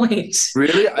good point.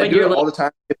 Really? I do it all the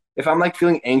time. If I'm like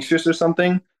feeling anxious or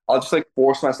something, I'll just like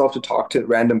force myself to talk to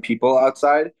random people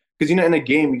outside. Because you know, in a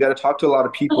game, you got to talk to a lot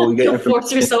of people. You get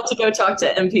force yourself to go talk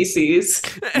to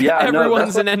NPCs. Yeah,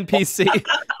 everyone's an NPC.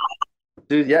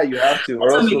 Dude, yeah, you have to,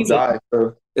 or else you'll die.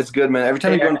 So it's good, man. Every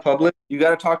time you go in public, you got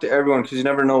to talk to everyone because you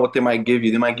never know what they might give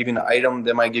you. They might give you an item.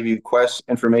 They might give you quest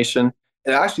information.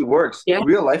 It actually works. Yeah.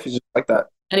 Real life is just like that.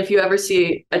 And if you ever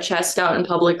see a chest out in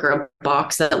public or a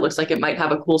box that looks like it might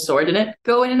have a cool sword in it,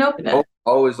 go in and open it.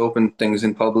 Always open things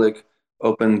in public.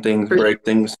 Open things, break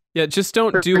things. Yeah, just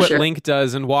don't do what Link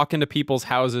does and walk into people's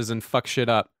houses and fuck shit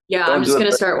up. Yeah, I'm just going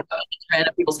to start walking into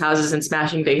random people's houses and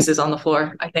smashing vases on the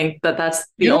floor. I think that's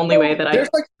the only way that There's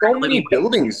like so many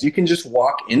buildings you can just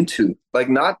walk into. Like,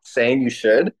 not saying you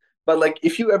should, but like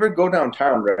if you ever go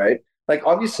downtown, right? Like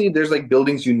obviously there's like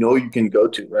buildings you can go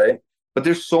to, right? But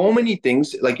there's so many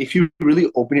things, like if you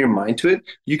really open your mind to it,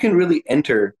 you can really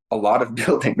enter a lot of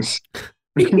buildings.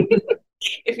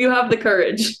 If you have the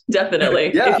courage,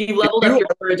 definitely. Yeah, if you leveled up your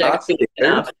courage, I can see it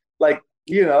can happen. Like,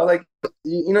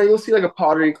 you'll see like a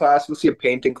pottery class, you'll see a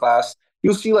painting class,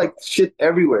 you'll see like shit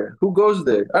everywhere. Who goes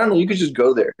there? I don't know. You could just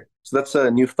go there. So that's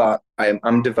a new thought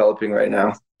I'm developing right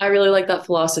now. I really like that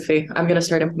philosophy. I'm going to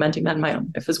start implementing that in my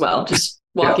own life as well. Just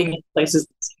walking in places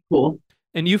that's cool.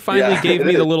 And you finally gave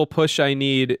me the little push I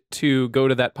need to go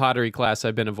to that pottery class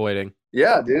I've been avoiding.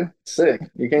 Yeah, dude. Sick.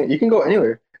 You can go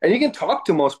anywhere. And you can talk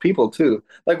to most people too.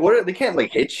 Like, they can't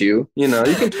like hit you. You know,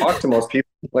 you can talk to most people.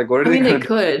 Like, what are they? They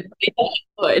could. They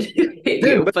could hit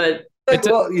you, but Like,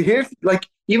 well, here's like,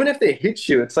 even if they hit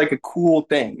you, it's like a cool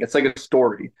thing. It's like a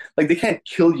story. Like they can't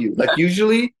kill you. Like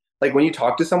usually, like when you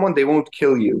talk to someone, they won't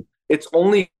kill you. It's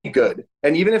only good.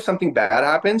 And even if something bad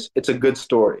happens, it's a good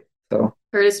story. So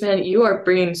Curtis, man, you are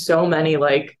bringing so many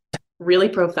like really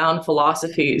profound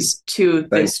philosophies to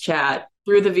this chat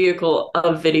through the vehicle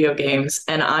of video games.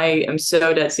 And I am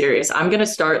so dead serious. I'm going to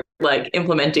start like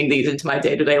implementing these into my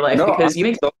day-to-day life because you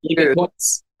make so really good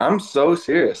points. I'm so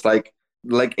serious. Like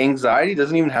anxiety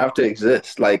doesn't even have to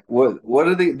exist. Like what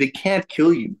are they can't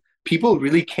kill you. People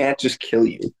really can't just kill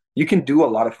you. You can do a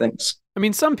lot of things. I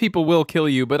mean, some people will kill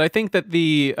you, but I think that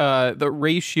the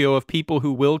ratio of people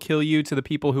who will kill you to the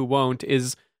people who won't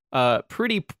is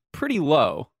pretty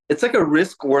low. It's like a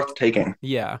risk worth taking.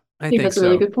 Yeah, I think that's a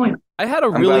really good point. I had a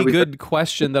really good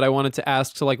question that I wanted to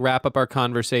ask to like wrap up our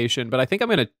conversation, but I think I'm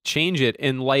going to change it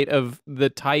in light of the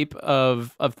type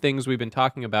of things we've been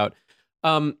talking about.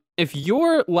 If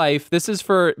your life, this is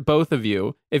for both of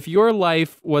you, if your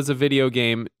life was a video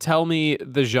game, tell me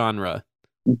the genre.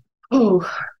 Oh,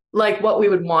 like what we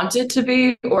would want it to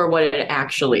be or what it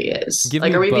actually is? Give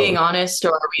like, me are we both. being honest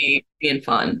or are we being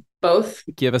fun? Both?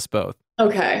 Give us both.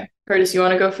 Okay. Curtis, you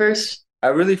want to go first? I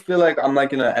really feel like I'm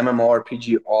like in an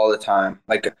MMORPG all the time.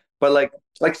 But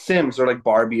like Sims or like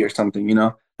Barbie or something, you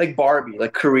know? Like Barbie,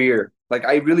 like career. Like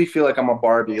I really feel like I'm a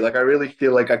Barbie. Like I really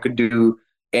feel like I could do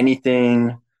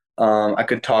anything. I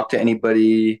could talk to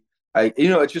anybody.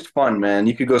 It's just fun, man.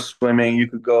 You could go swimming, you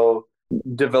could go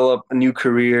develop a new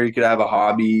career, you could have a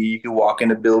hobby, you could walk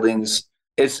into buildings.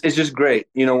 It's just great.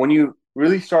 You know, when you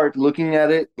really start looking at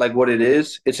it like what it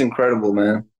is, it's incredible,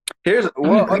 man.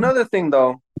 Another thing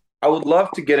though, I would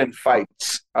love to get in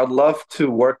fights. I'd love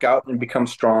to work out and become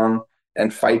strong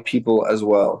and fight people as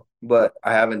well, but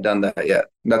I haven't done that yet.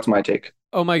 That's my take.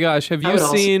 Oh my gosh, have you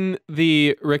seen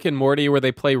the Rick and Morty where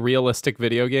they play realistic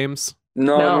video games?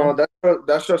 No,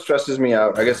 that show stresses me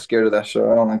out. I get scared of that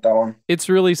show. I don't like that one. It's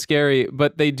really scary,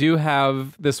 but they do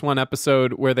have this one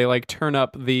episode where they like turn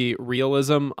up the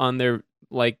realism on their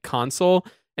like console,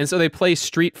 and so they play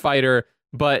Street Fighter,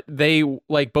 but they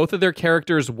like both of their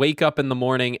characters wake up in the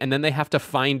morning and then they have to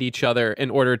find each other in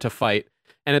order to fight.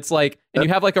 And it's like, and you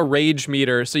have like a rage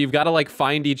meter, so you've got to like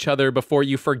find each other before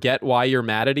you forget why you're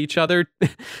mad at each other.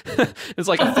 It's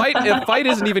like a fight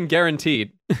isn't even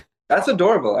guaranteed. That's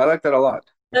adorable. I like that a lot.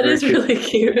 That is really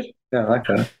cute. Yeah, I like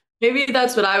that. Maybe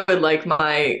that's what I would like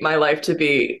my life to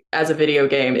be as a video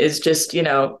game is just, you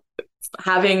know,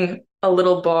 having a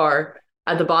little bar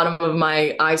at the bottom of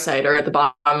my eyesight or at the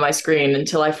bottom of my screen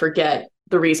until I forget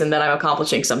the reason that I'm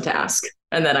accomplishing some task.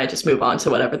 And then I just move on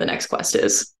to whatever the next quest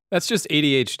is. That's just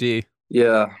ADHD.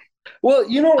 Yeah. Well,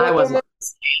 you know what? I wasn't,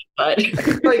 but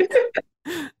like,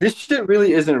 this shit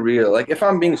really isn't real. Like, if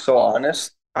I'm being so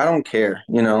honest, I don't care,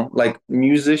 you know? Like,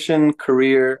 musician,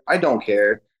 career, I don't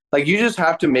care. Like, you just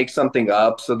have to make something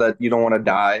up so that you don't want to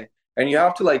die. And you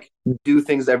have to, like, do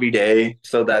things every day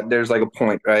so that there's, like, a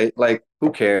point, right? Like,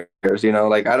 who cares, you know?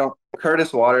 Like,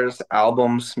 Curtis Waters,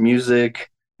 albums, music,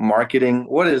 marketing,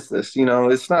 what is this? You know,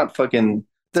 it's not fucking...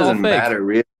 doesn't matter,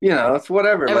 really. You know, it's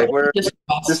whatever. Like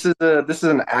this is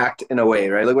an act in a way,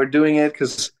 right? Like we're doing it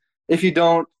because if you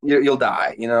don't, you'll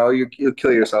die. You know, you'll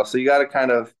kill yourself. So you got to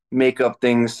kind of make up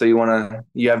things. So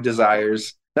you have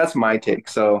desires. That's my take.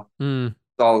 So it's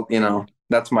all, you know,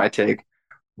 that's my take.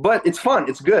 But it's fun.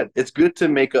 It's good. It's good to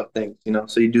make up things. You know,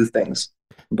 so you do things.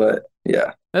 But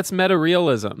yeah, that's meta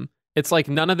realism. It's like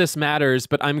none of this matters,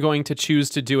 but I'm going to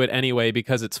choose to do it anyway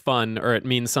because it's fun or it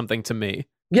means something to me.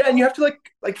 Yeah, and you have to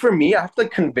like for me, I have to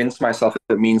like convince myself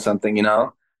it means something, you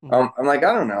know? I'm like,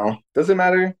 I don't know. Does it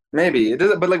matter? Maybe. It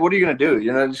doesn't, but like what are you gonna do?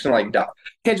 You're not just gonna like die.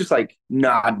 You can't just like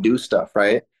not do stuff,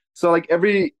 right? So like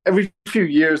every few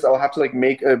years I'll have to like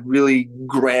make a really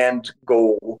grand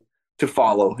goal to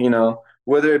follow, you know?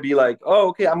 Whether it be like, oh,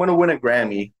 okay, I'm gonna win a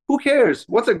Grammy. Who cares?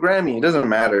 What's a Grammy? It doesn't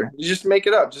matter. You just make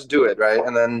it up, just do it, right?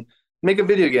 And then make a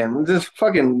video game. It just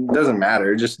fucking doesn't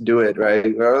matter. Just do it,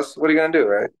 right? Or else, what are you gonna do,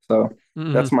 right? So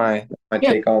that's my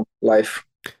take on life.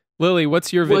 Lily,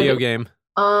 what's your video game?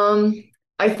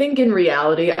 I think in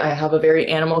reality, I have a very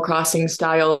Animal Crossing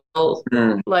style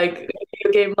like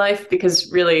video game life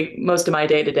because really most of my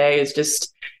day to day is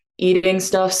just eating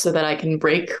stuff so that I can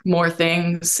break more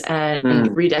things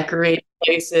and redecorate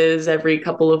places every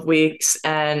couple of weeks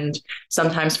and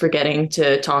sometimes forgetting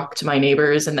to talk to my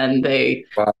neighbors and then they,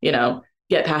 you know,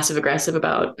 get passive aggressive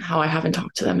about how I haven't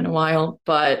talked to them in a while.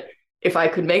 But if I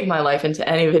could make my life into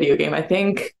any video game, I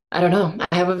think, I don't know,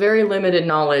 I have a very limited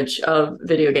knowledge of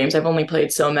video games. I've only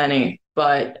played so many,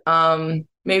 but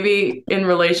maybe in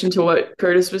relation to what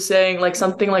Curtis was saying, like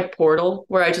something like Portal,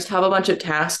 where I just have a bunch of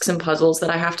tasks and puzzles that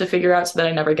I have to figure out so that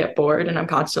I never get bored. And I'm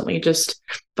constantly just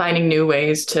finding new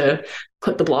ways to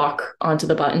put the block onto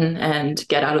the button and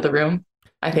get out of the room.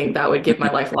 I think that would give my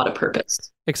life a lot of purpose.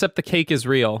 Except the cake is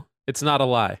real. It's not a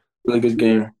lie. Really good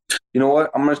game. You know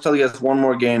what? I'm gonna tell you guys one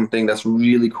more game thing that's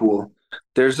really cool.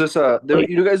 There's this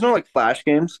you guys know like Flash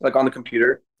games, like on the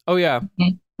computer? Oh, yeah.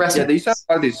 Yeah, they used to have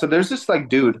a lot of these. So there's this like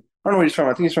dude, I don't know where he's from.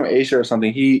 I think he's from Asia or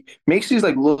something. He makes these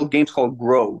like little games called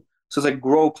Grow. So it's like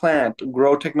grow plant,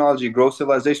 grow technology, grow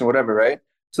civilization, whatever, right?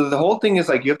 So the whole thing is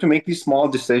like you have to make these small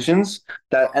decisions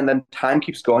and then time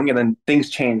keeps going and then things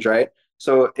change, right?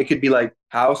 So it could be like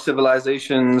how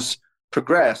civilizations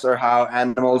progress or how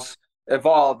animals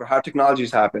evolve or how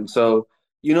technologies happen. So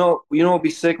what'd be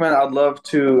sick, man? I'd love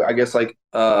to, I guess, like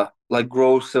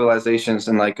grow civilizations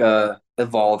and like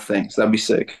evolve things. That'd be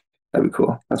sick. That'd be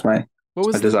cool. That's my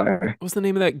desire. What was the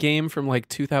name of that game from like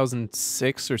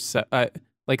 2006 or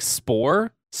like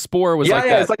Spore? Spore was like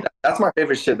that. It's like that. That's my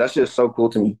favorite shit. That shit is so cool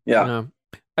to me. Yeah.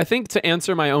 I think to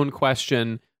answer my own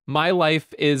question, my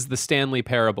life is the Stanley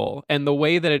Parable, and the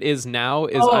way that it is now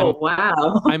is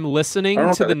I'm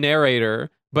listening to the narrator,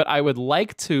 but I would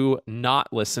like to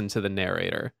not listen to the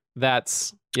narrator.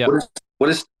 That's What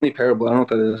is Stanley Parable? I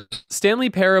don't know what that is. Stanley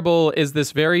Parable is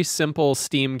this very simple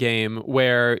Steam game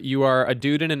where you are a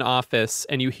dude in an office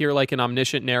and you hear like an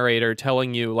omniscient narrator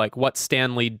telling you like what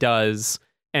Stanley does,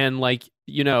 and like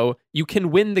you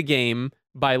can win the game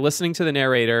by listening to the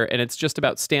narrator, and it's just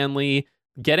about Stanley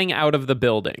getting out of the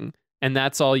building, and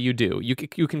that's all you do. You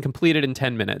can complete it in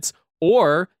 10 minutes.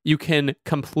 Or you can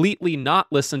completely not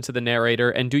listen to the narrator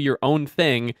and do your own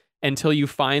thing until you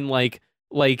find like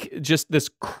just this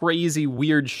crazy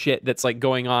weird shit that's like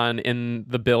going on in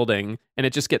the building, and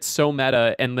it just gets so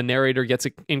meta, and the narrator gets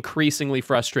increasingly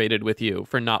frustrated with you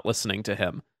for not listening to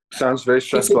him. Sounds very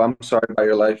stressful. I'm sorry about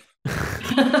your life.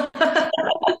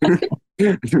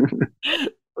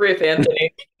 Rip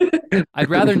Anthony. I'd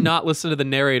rather not listen to the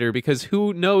narrator because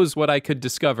who knows what I could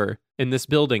discover in this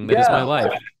building that is my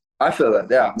life. I feel that.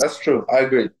 Yeah, that's true. I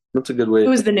agree. That's a good way.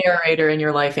 Who's the narrator in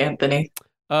your life, Anthony?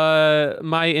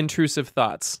 My intrusive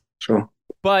thoughts. True.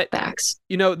 But facts.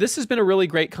 This has been a really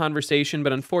great conversation,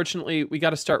 but unfortunately, we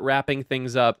got to start wrapping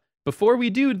things up. Before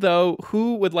we do, though,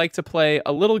 who would like to play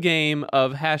a little game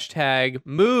of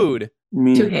 #mood?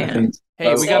 Me. 2 hands.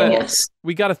 Hey,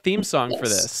 we got a theme song for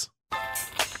this.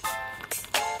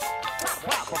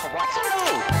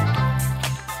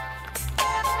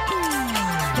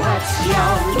 What's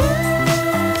your mood?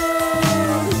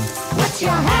 What's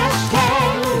your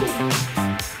hashtag?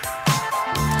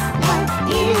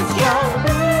 What is your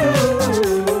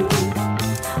mood?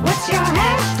 What's your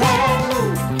hashtag?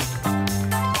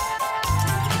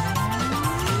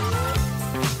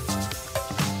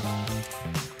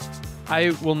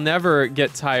 I will never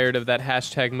get tired of that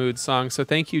 #mood song, so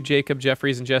thank you, Jacob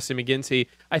Jeffries and Jesse McGinty.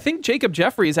 I think Jacob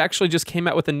Jeffries actually just came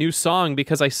out with a new song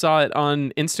because I saw it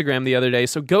on Instagram the other day,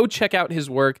 so go check out his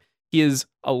work. He is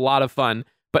a lot of fun.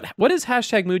 But what is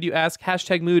 #mood, you ask?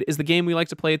 #mood is the game we like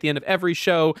to play at the end of every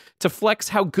show to flex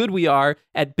how good we are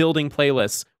at building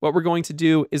playlists. What we're going to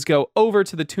do is go over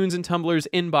to the Tunes and Tumblers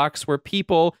inbox where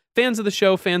people, fans of the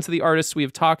show, fans of the artists we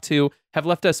have talked to, have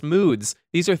left us moods.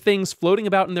 These are things floating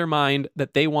about in their mind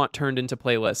that they want turned into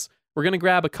playlists. We're going to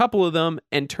grab a couple of them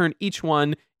and turn each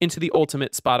one into the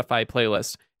ultimate Spotify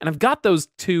playlist. And I've got those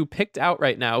 2 picked out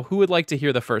right now. Who would like to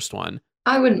hear the first one?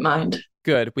 I wouldn't mind.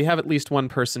 Good. We have at least one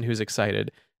person who's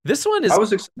excited. This one is... I was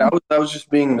just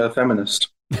being a feminist.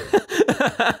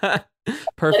 Perfect.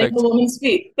 Letting the woman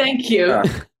speak. Thank you. Yeah.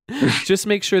 Just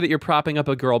make sure that you're propping up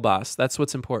a girl boss. That's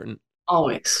what's important.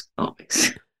 Always.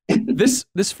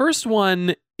 This first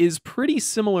one is pretty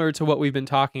similar to what we've been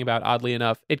talking about, oddly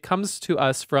enough. It comes to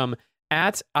us from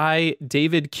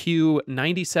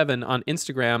 @IDavidQ97 on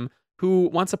Instagram, who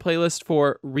wants a playlist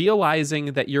for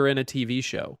realizing that you're in a TV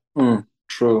show.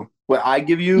 True. Well, I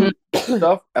give you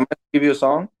stuff. I'm going to give you a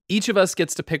song. Each of us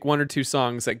gets to pick 1 or 2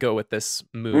 songs that go with this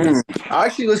mood. I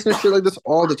actually listen to shit like this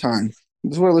all the time.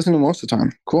 This is what I listen to most of the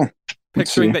time. Cool.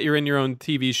 Picturing that you're in your own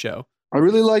TV show. I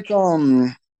really like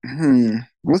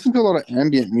listen to a lot of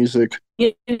ambient music.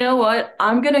 You know what?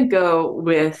 I'm going to go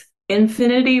with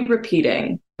Infinity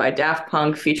Repeating by Daft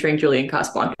Punk featuring Julian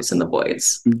Casablancas and the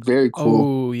Boys. Very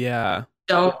cool. Oh, yeah.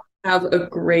 Don't have a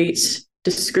great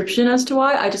description as to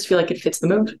why. I just feel like it fits the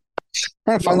mood. I'm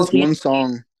trying to find this one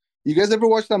song. You guys ever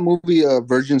watch that movie,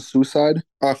 Virgin Suicide?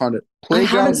 Oh, I found it.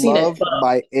 Playground Love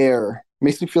by Air.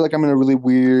 Makes me feel like I'm in a really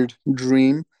weird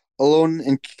dream. Alone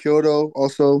in Kyoto,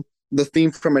 also. The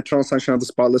theme from Eternal Sunshine of the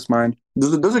Spotless Mind.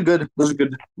 Those are good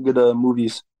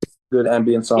movies. good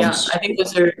ambient Yeah, sounds. I think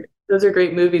those are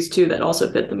great movies too that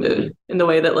also fit the mood in the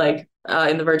way that like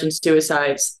in the Virgin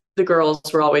Suicides, the girls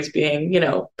were always being,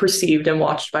 perceived and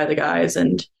watched by the guys,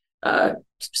 and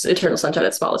Eternal Sunshine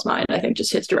of the Spotless Mind, I think,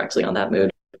 just hits directly on that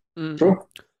mood. True.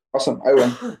 Awesome. I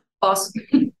win.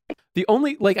 Awesome. The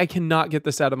only, like, I cannot get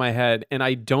this out of my head, and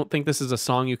I don't think this is a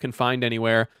song you can find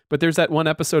anywhere, but there's that one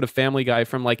episode of Family Guy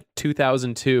from like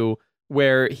 2002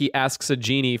 where he asks a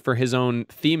genie for his own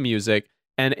theme music,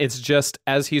 and it's just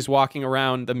as he's walking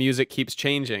around, the music keeps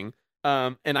changing.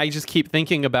 And I just keep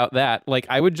thinking about that. Like,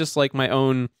 I would just like my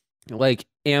own, like,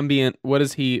 ambient, what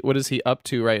is he up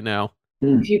to right now?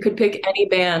 If you could pick any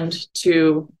band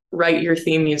to write your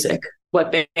theme music,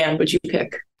 what band would you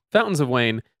pick? Fountains of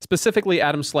Wayne, specifically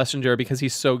Adam Schlesinger, because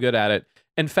he's so good at it.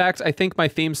 In fact, I think my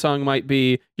theme song might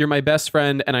be "You're My Best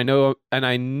Friend and I Know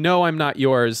I'm Not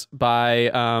Yours"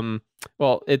 by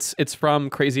it's from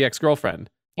Crazy Ex-Girlfriend.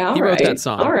 He wrote that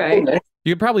song. All right.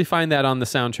 You could probably find that on the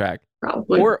soundtrack.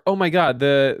 Probably. Or oh my god,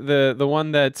 the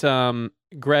one that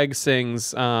Greg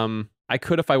sings, I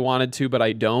could if I wanted to, but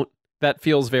I don't. That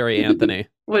feels very Anthony.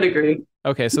 Would agree.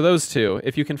 Okay, so those two,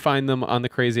 if you can find them on the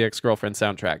Crazy Ex-Girlfriend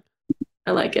soundtrack.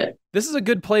 I like it. This is a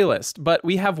good playlist, but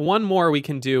we have one more we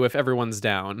can do if everyone's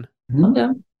down. Okay.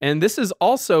 And this is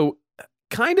also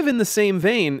kind of in the same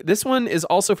vein. This one is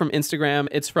also from Instagram.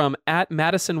 It's from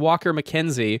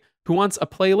 @MadisonWalkerMcKenzie, who wants a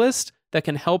playlist that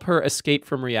can help her escape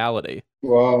from reality.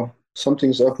 Wow.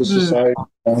 Something's up with society.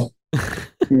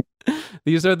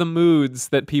 These are the moods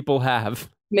that people have.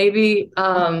 Maybe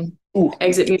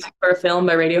Exit Music for a Film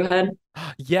by Radiohead.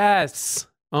 Yes.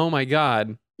 Oh my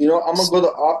God. I'm gonna go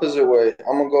the opposite way.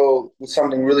 I'm gonna go with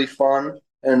something really fun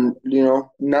and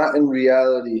not in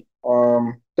reality.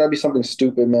 Gotta be something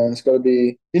stupid, man. It's gotta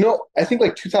be, I think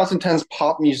like 2010's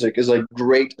pop music is like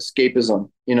great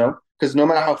escapism, because no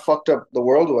matter how fucked up the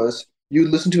world was, you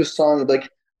listen to a song like,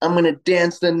 I'm gonna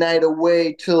dance the night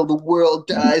away till the world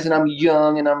dies and I'm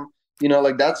young and I'm,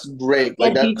 like that's great.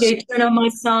 Like that's, DJ, turn on my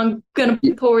song, gonna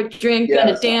pour a drink,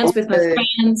 gonna dance with my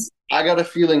friends. I Got a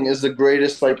Feeling is the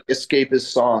greatest like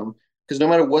escapist song because no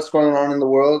matter what's going on in the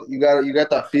world, you got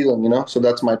that feeling, So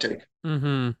that's my take.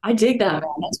 Mm-hmm. I dig that,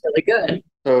 man. That's really good.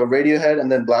 So Radiohead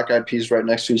and then Black Eyed Peas right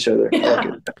next to each other. I like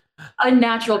it. A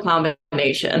natural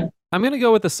combination. I'm going to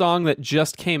go with the song that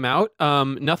just came out.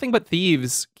 Nothing But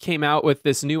Thieves came out with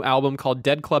this new album called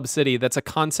Dead Club City. That's a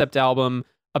concept album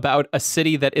about a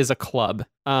city that is a club.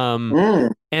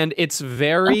 And it's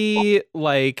very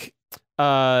like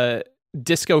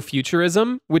disco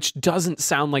futurism, which doesn't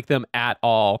sound like them at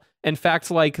all. In fact,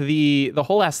 like the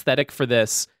whole aesthetic for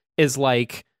this is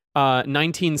like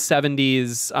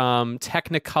 1970s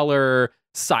Technicolor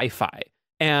sci-fi,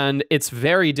 and it's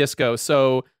very disco.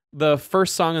 So the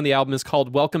first song on the album is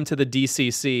called Welcome to the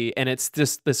DCC, and it's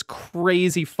just this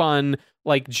crazy fun,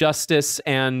 like Justice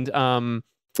and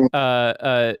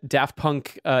Daft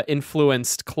Punk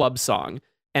influenced club song.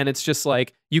 And it's just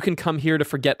like, you can come here to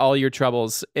forget all your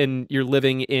troubles, and you're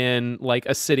living in like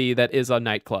a city that is a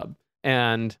nightclub.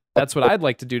 And that's what I'd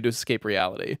like to do to escape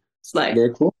reality.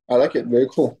 Very cool. I like it. Very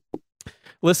cool.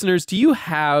 Listeners, do you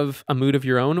have a mood of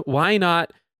your own? Why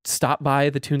not stop by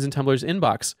the Tunes and Tumblers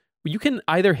inbox? You can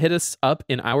either hit us up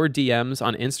in our DMs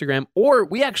on Instagram, or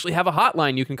we actually have a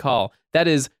hotline you can call. That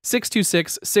is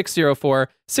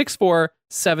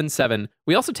 626-604-6477.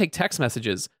 We also take text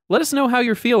messages. Let us know how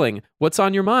you're feeling, what's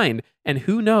on your mind, and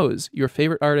who knows, your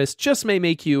favorite artist just may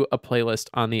make you a playlist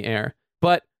on the air.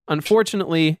 But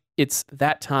unfortunately, it's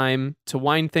that time to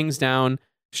wind things down,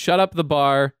 shut up the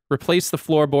bar, replace the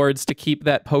floorboards to keep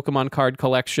that Pokemon card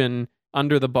collection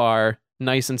under the bar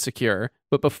nice and secure.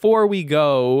 But before we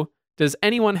go, does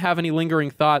anyone have any lingering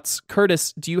thoughts?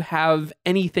 Curtis, do you have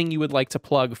anything you would like to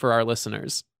plug for our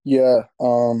listeners? Yeah,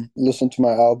 listen to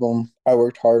my album. I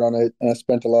worked hard on it, and I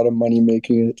spent a lot of money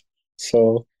making it.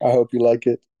 So I hope you like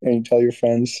it, and you tell your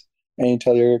friends, and you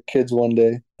tell your kids one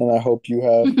day, and I hope you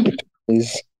have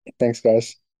epiphanies. Thanks,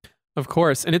 guys. Of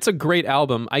course, and it's a great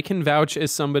album. I can vouch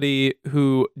as somebody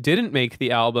who didn't make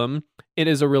the album. It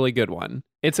is a really good one.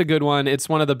 It's a good one. It's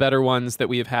one of the better ones that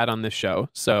we have had on this show.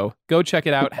 So go check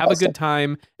it out. Have a good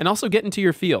time, and also get into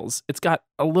your feels. It's got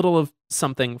a little of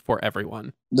something for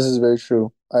everyone. This is very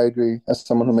true. I agree, as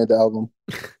someone who made the album.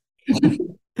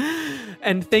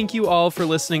 And thank you all for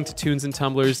listening to Tunes and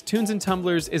Tumblers. Tunes and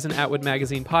Tumblers is an Atwood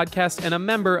Magazine podcast and a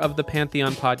member of the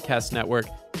Pantheon Podcast Network.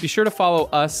 Be sure to follow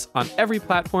us on every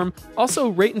platform. Also,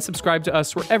 rate and subscribe to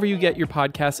us wherever you get your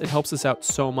podcasts. It helps us out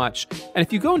so much. And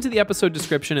if you go into the episode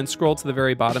description and scroll to the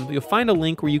very bottom, you'll find a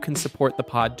link where you can support the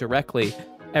pod directly.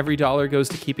 Every dollar goes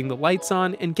to keeping the lights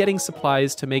on and getting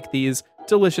supplies to make these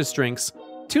delicious drinks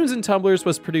Tunes and Tumblers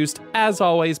was produced, as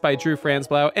always, by Drew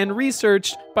Franzblau and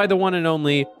researched by the one and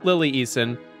only Lily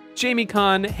Eason. Jamie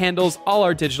Kahn handles all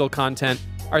our digital content.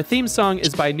 Our theme song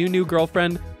is by New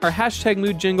Girlfriend. Our hashtag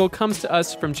mood jingle comes to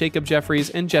us from Jacob Jeffries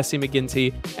and Jesse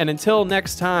McGinty. And until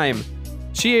next time,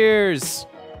 cheers!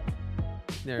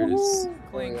 There it is.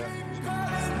 Clink.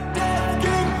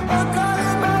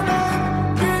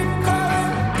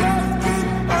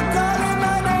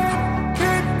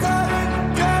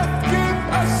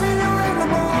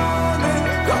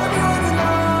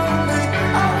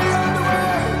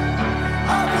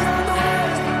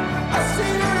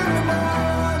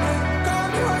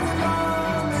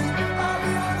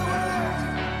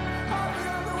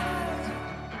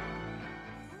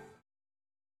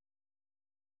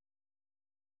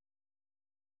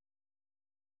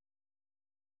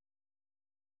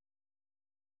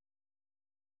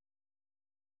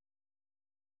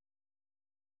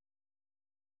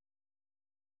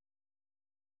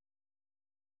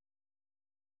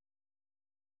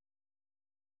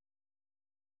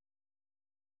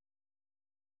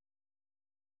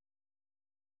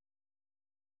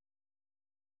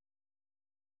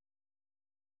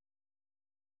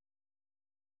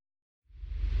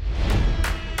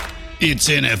 It's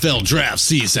NFL draft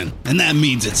season, and that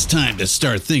means it's time to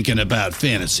start thinking about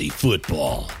fantasy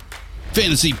football.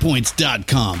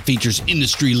 FantasyPoints.com features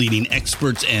industry-leading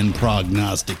experts and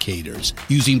prognosticators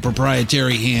using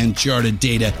proprietary hand-charted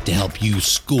data to help you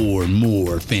score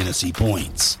more fantasy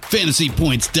points.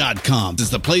 FantasyPoints.com is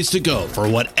the place to go for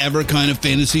whatever kind of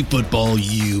fantasy football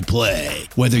you play.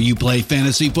 Whether you play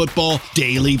fantasy football,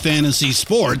 daily fantasy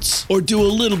sports, or do a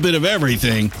little bit of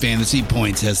everything, Fantasy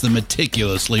Points has the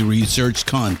meticulously researched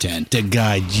content to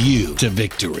guide you to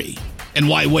victory. And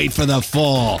why wait for the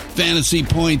fall? Fantasy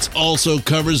Points also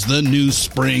covers the new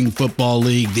spring football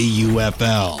league, the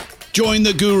UFL. Join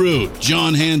the guru,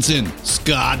 John Hansen,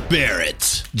 Scott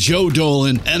Barrett, Joe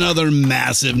Dolan, and other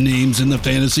massive names in the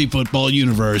fantasy football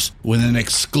universe with an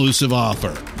exclusive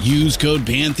offer. Use code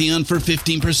Pantheon for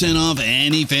 15% off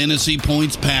any Fantasy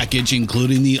Points package,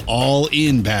 including the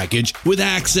all-in package, with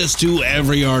access to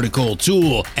every article,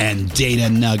 tool, and data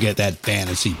nugget that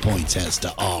Fantasy Points has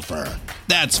to offer.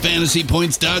 That's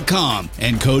FantasyPoints.com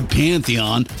and code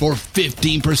Pantheon for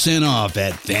 15% off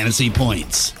at Fantasy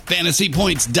Points.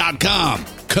 FantasyPoints.com,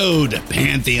 code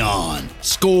Pantheon.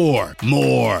 Score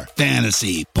more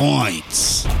fantasy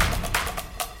points.